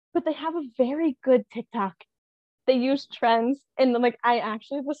 But they have a very good TikTok. They use trends, and like I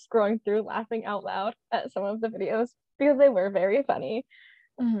actually was scrolling through laughing out loud at some of the videos, because they were very funny.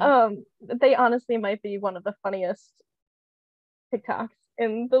 They honestly might be one of the funniest TikToks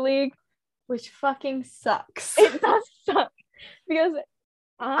in the league, which fucking sucks. It does suck, because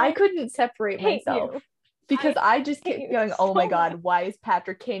I couldn't separate myself, because I just kept going, oh my god, why is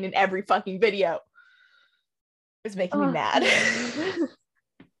Patrick Kane in every fucking video? It's making me mad.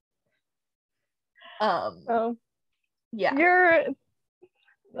 Yeah, you're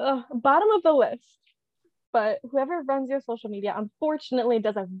bottom of the list, but whoever runs your social media unfortunately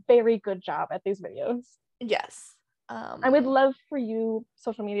does a very good job at these videos. Yes. I would love for you,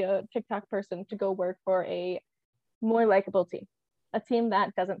 social media TikTok person, to go work for a more likable team, a team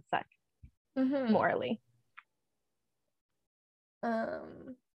that doesn't suck morally.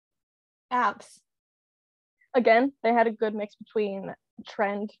 Abs. Again, they had a good mix between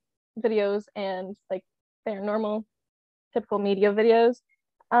trend videos and like their normal typical media videos.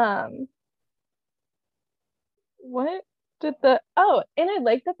 What did and I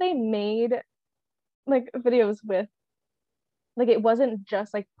like that they made like videos with, like, it wasn't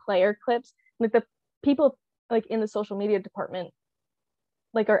just like player clips, like the people like in the social media department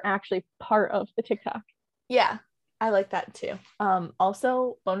like are actually part of the TikTok. Yeah, I like that too.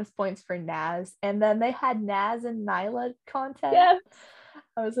 Also bonus points for Naz, and then they had Naz and Nyla content. Yeah,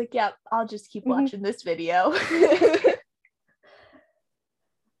 I was like, yep, I'll just keep watching this video.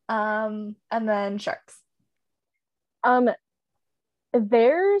 And then Sharks.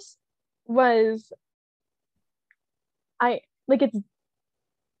 Theirs was,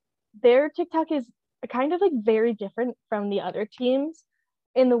 their TikTok is kind of like very different from the other teams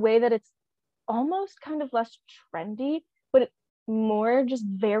in the way that it's almost kind of less trendy, but more just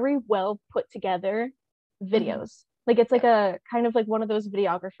very well put together videos. Like it's like a kind of like one of those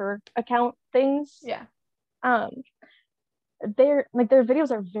videographer account things. Yeah. Their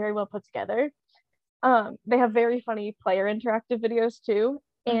videos are very well put together. They have very funny player interactive videos too.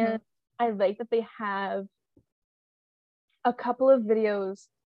 And I like that they have a couple of videos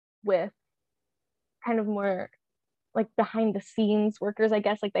with kind of more like behind the scenes workers, I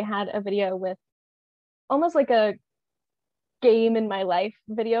guess. Like they had a video with almost like a game in my life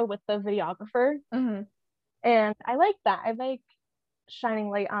video with the videographer. And I like that. I like shining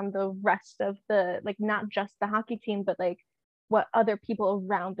light on the rest of the, like, not just the hockey team, but like what other people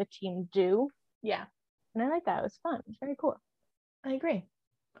around the team do. Yeah. And I like that. It was fun. It was very cool. I agree.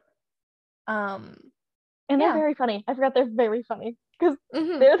 And they're very funny. I forgot they're very funny because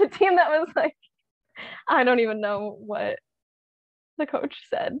they're the team that was like, I don't even know what the coach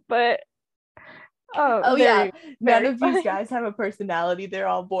said, but yeah, none of these guys have a personality. They're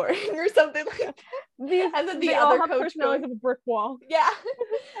all boring or something like that. And then the other coach going, of a brick wall. Yeah.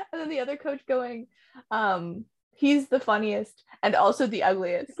 And then the other coach going, he's the funniest and also the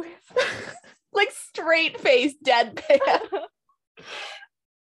ugliest. Like straight face deadpan.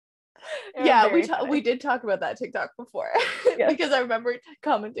 Yeah, we did talk about that TikTok before. Yes. Because I remember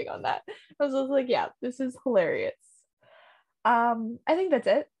commenting on that. I was like, yeah, this is hilarious. I think that's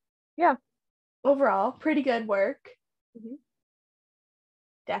it. Yeah. Overall, pretty good work.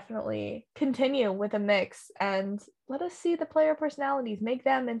 Definitely continue with a mix and let us see the player personalities, make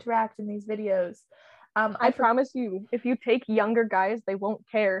them interact in these videos. I promise you, if you take younger guys, they won't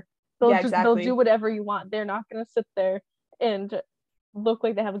care. They'll do whatever you want. They're not gonna sit there and look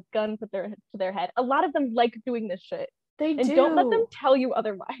like they have a gun put to their head. A lot of them like doing this shit. They do. Don't let them tell you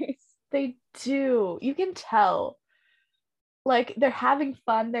otherwise. They do. You can tell. Like, they're having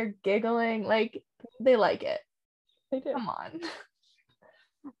fun. They're giggling. Like, they like it. They do. Come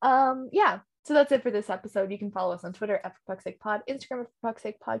on. Yeah. So that's it for this episode. You can follow us on Twitter at For Puck's Sake Pod, Instagram at For Puck's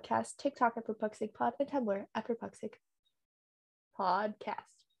Sake Podcast, TikTok at For Puck's Sake Pod, and Tumblr at For Puck's Sake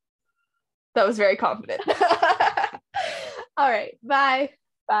Podcast. That was very confident. All right. Bye.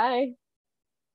 Bye.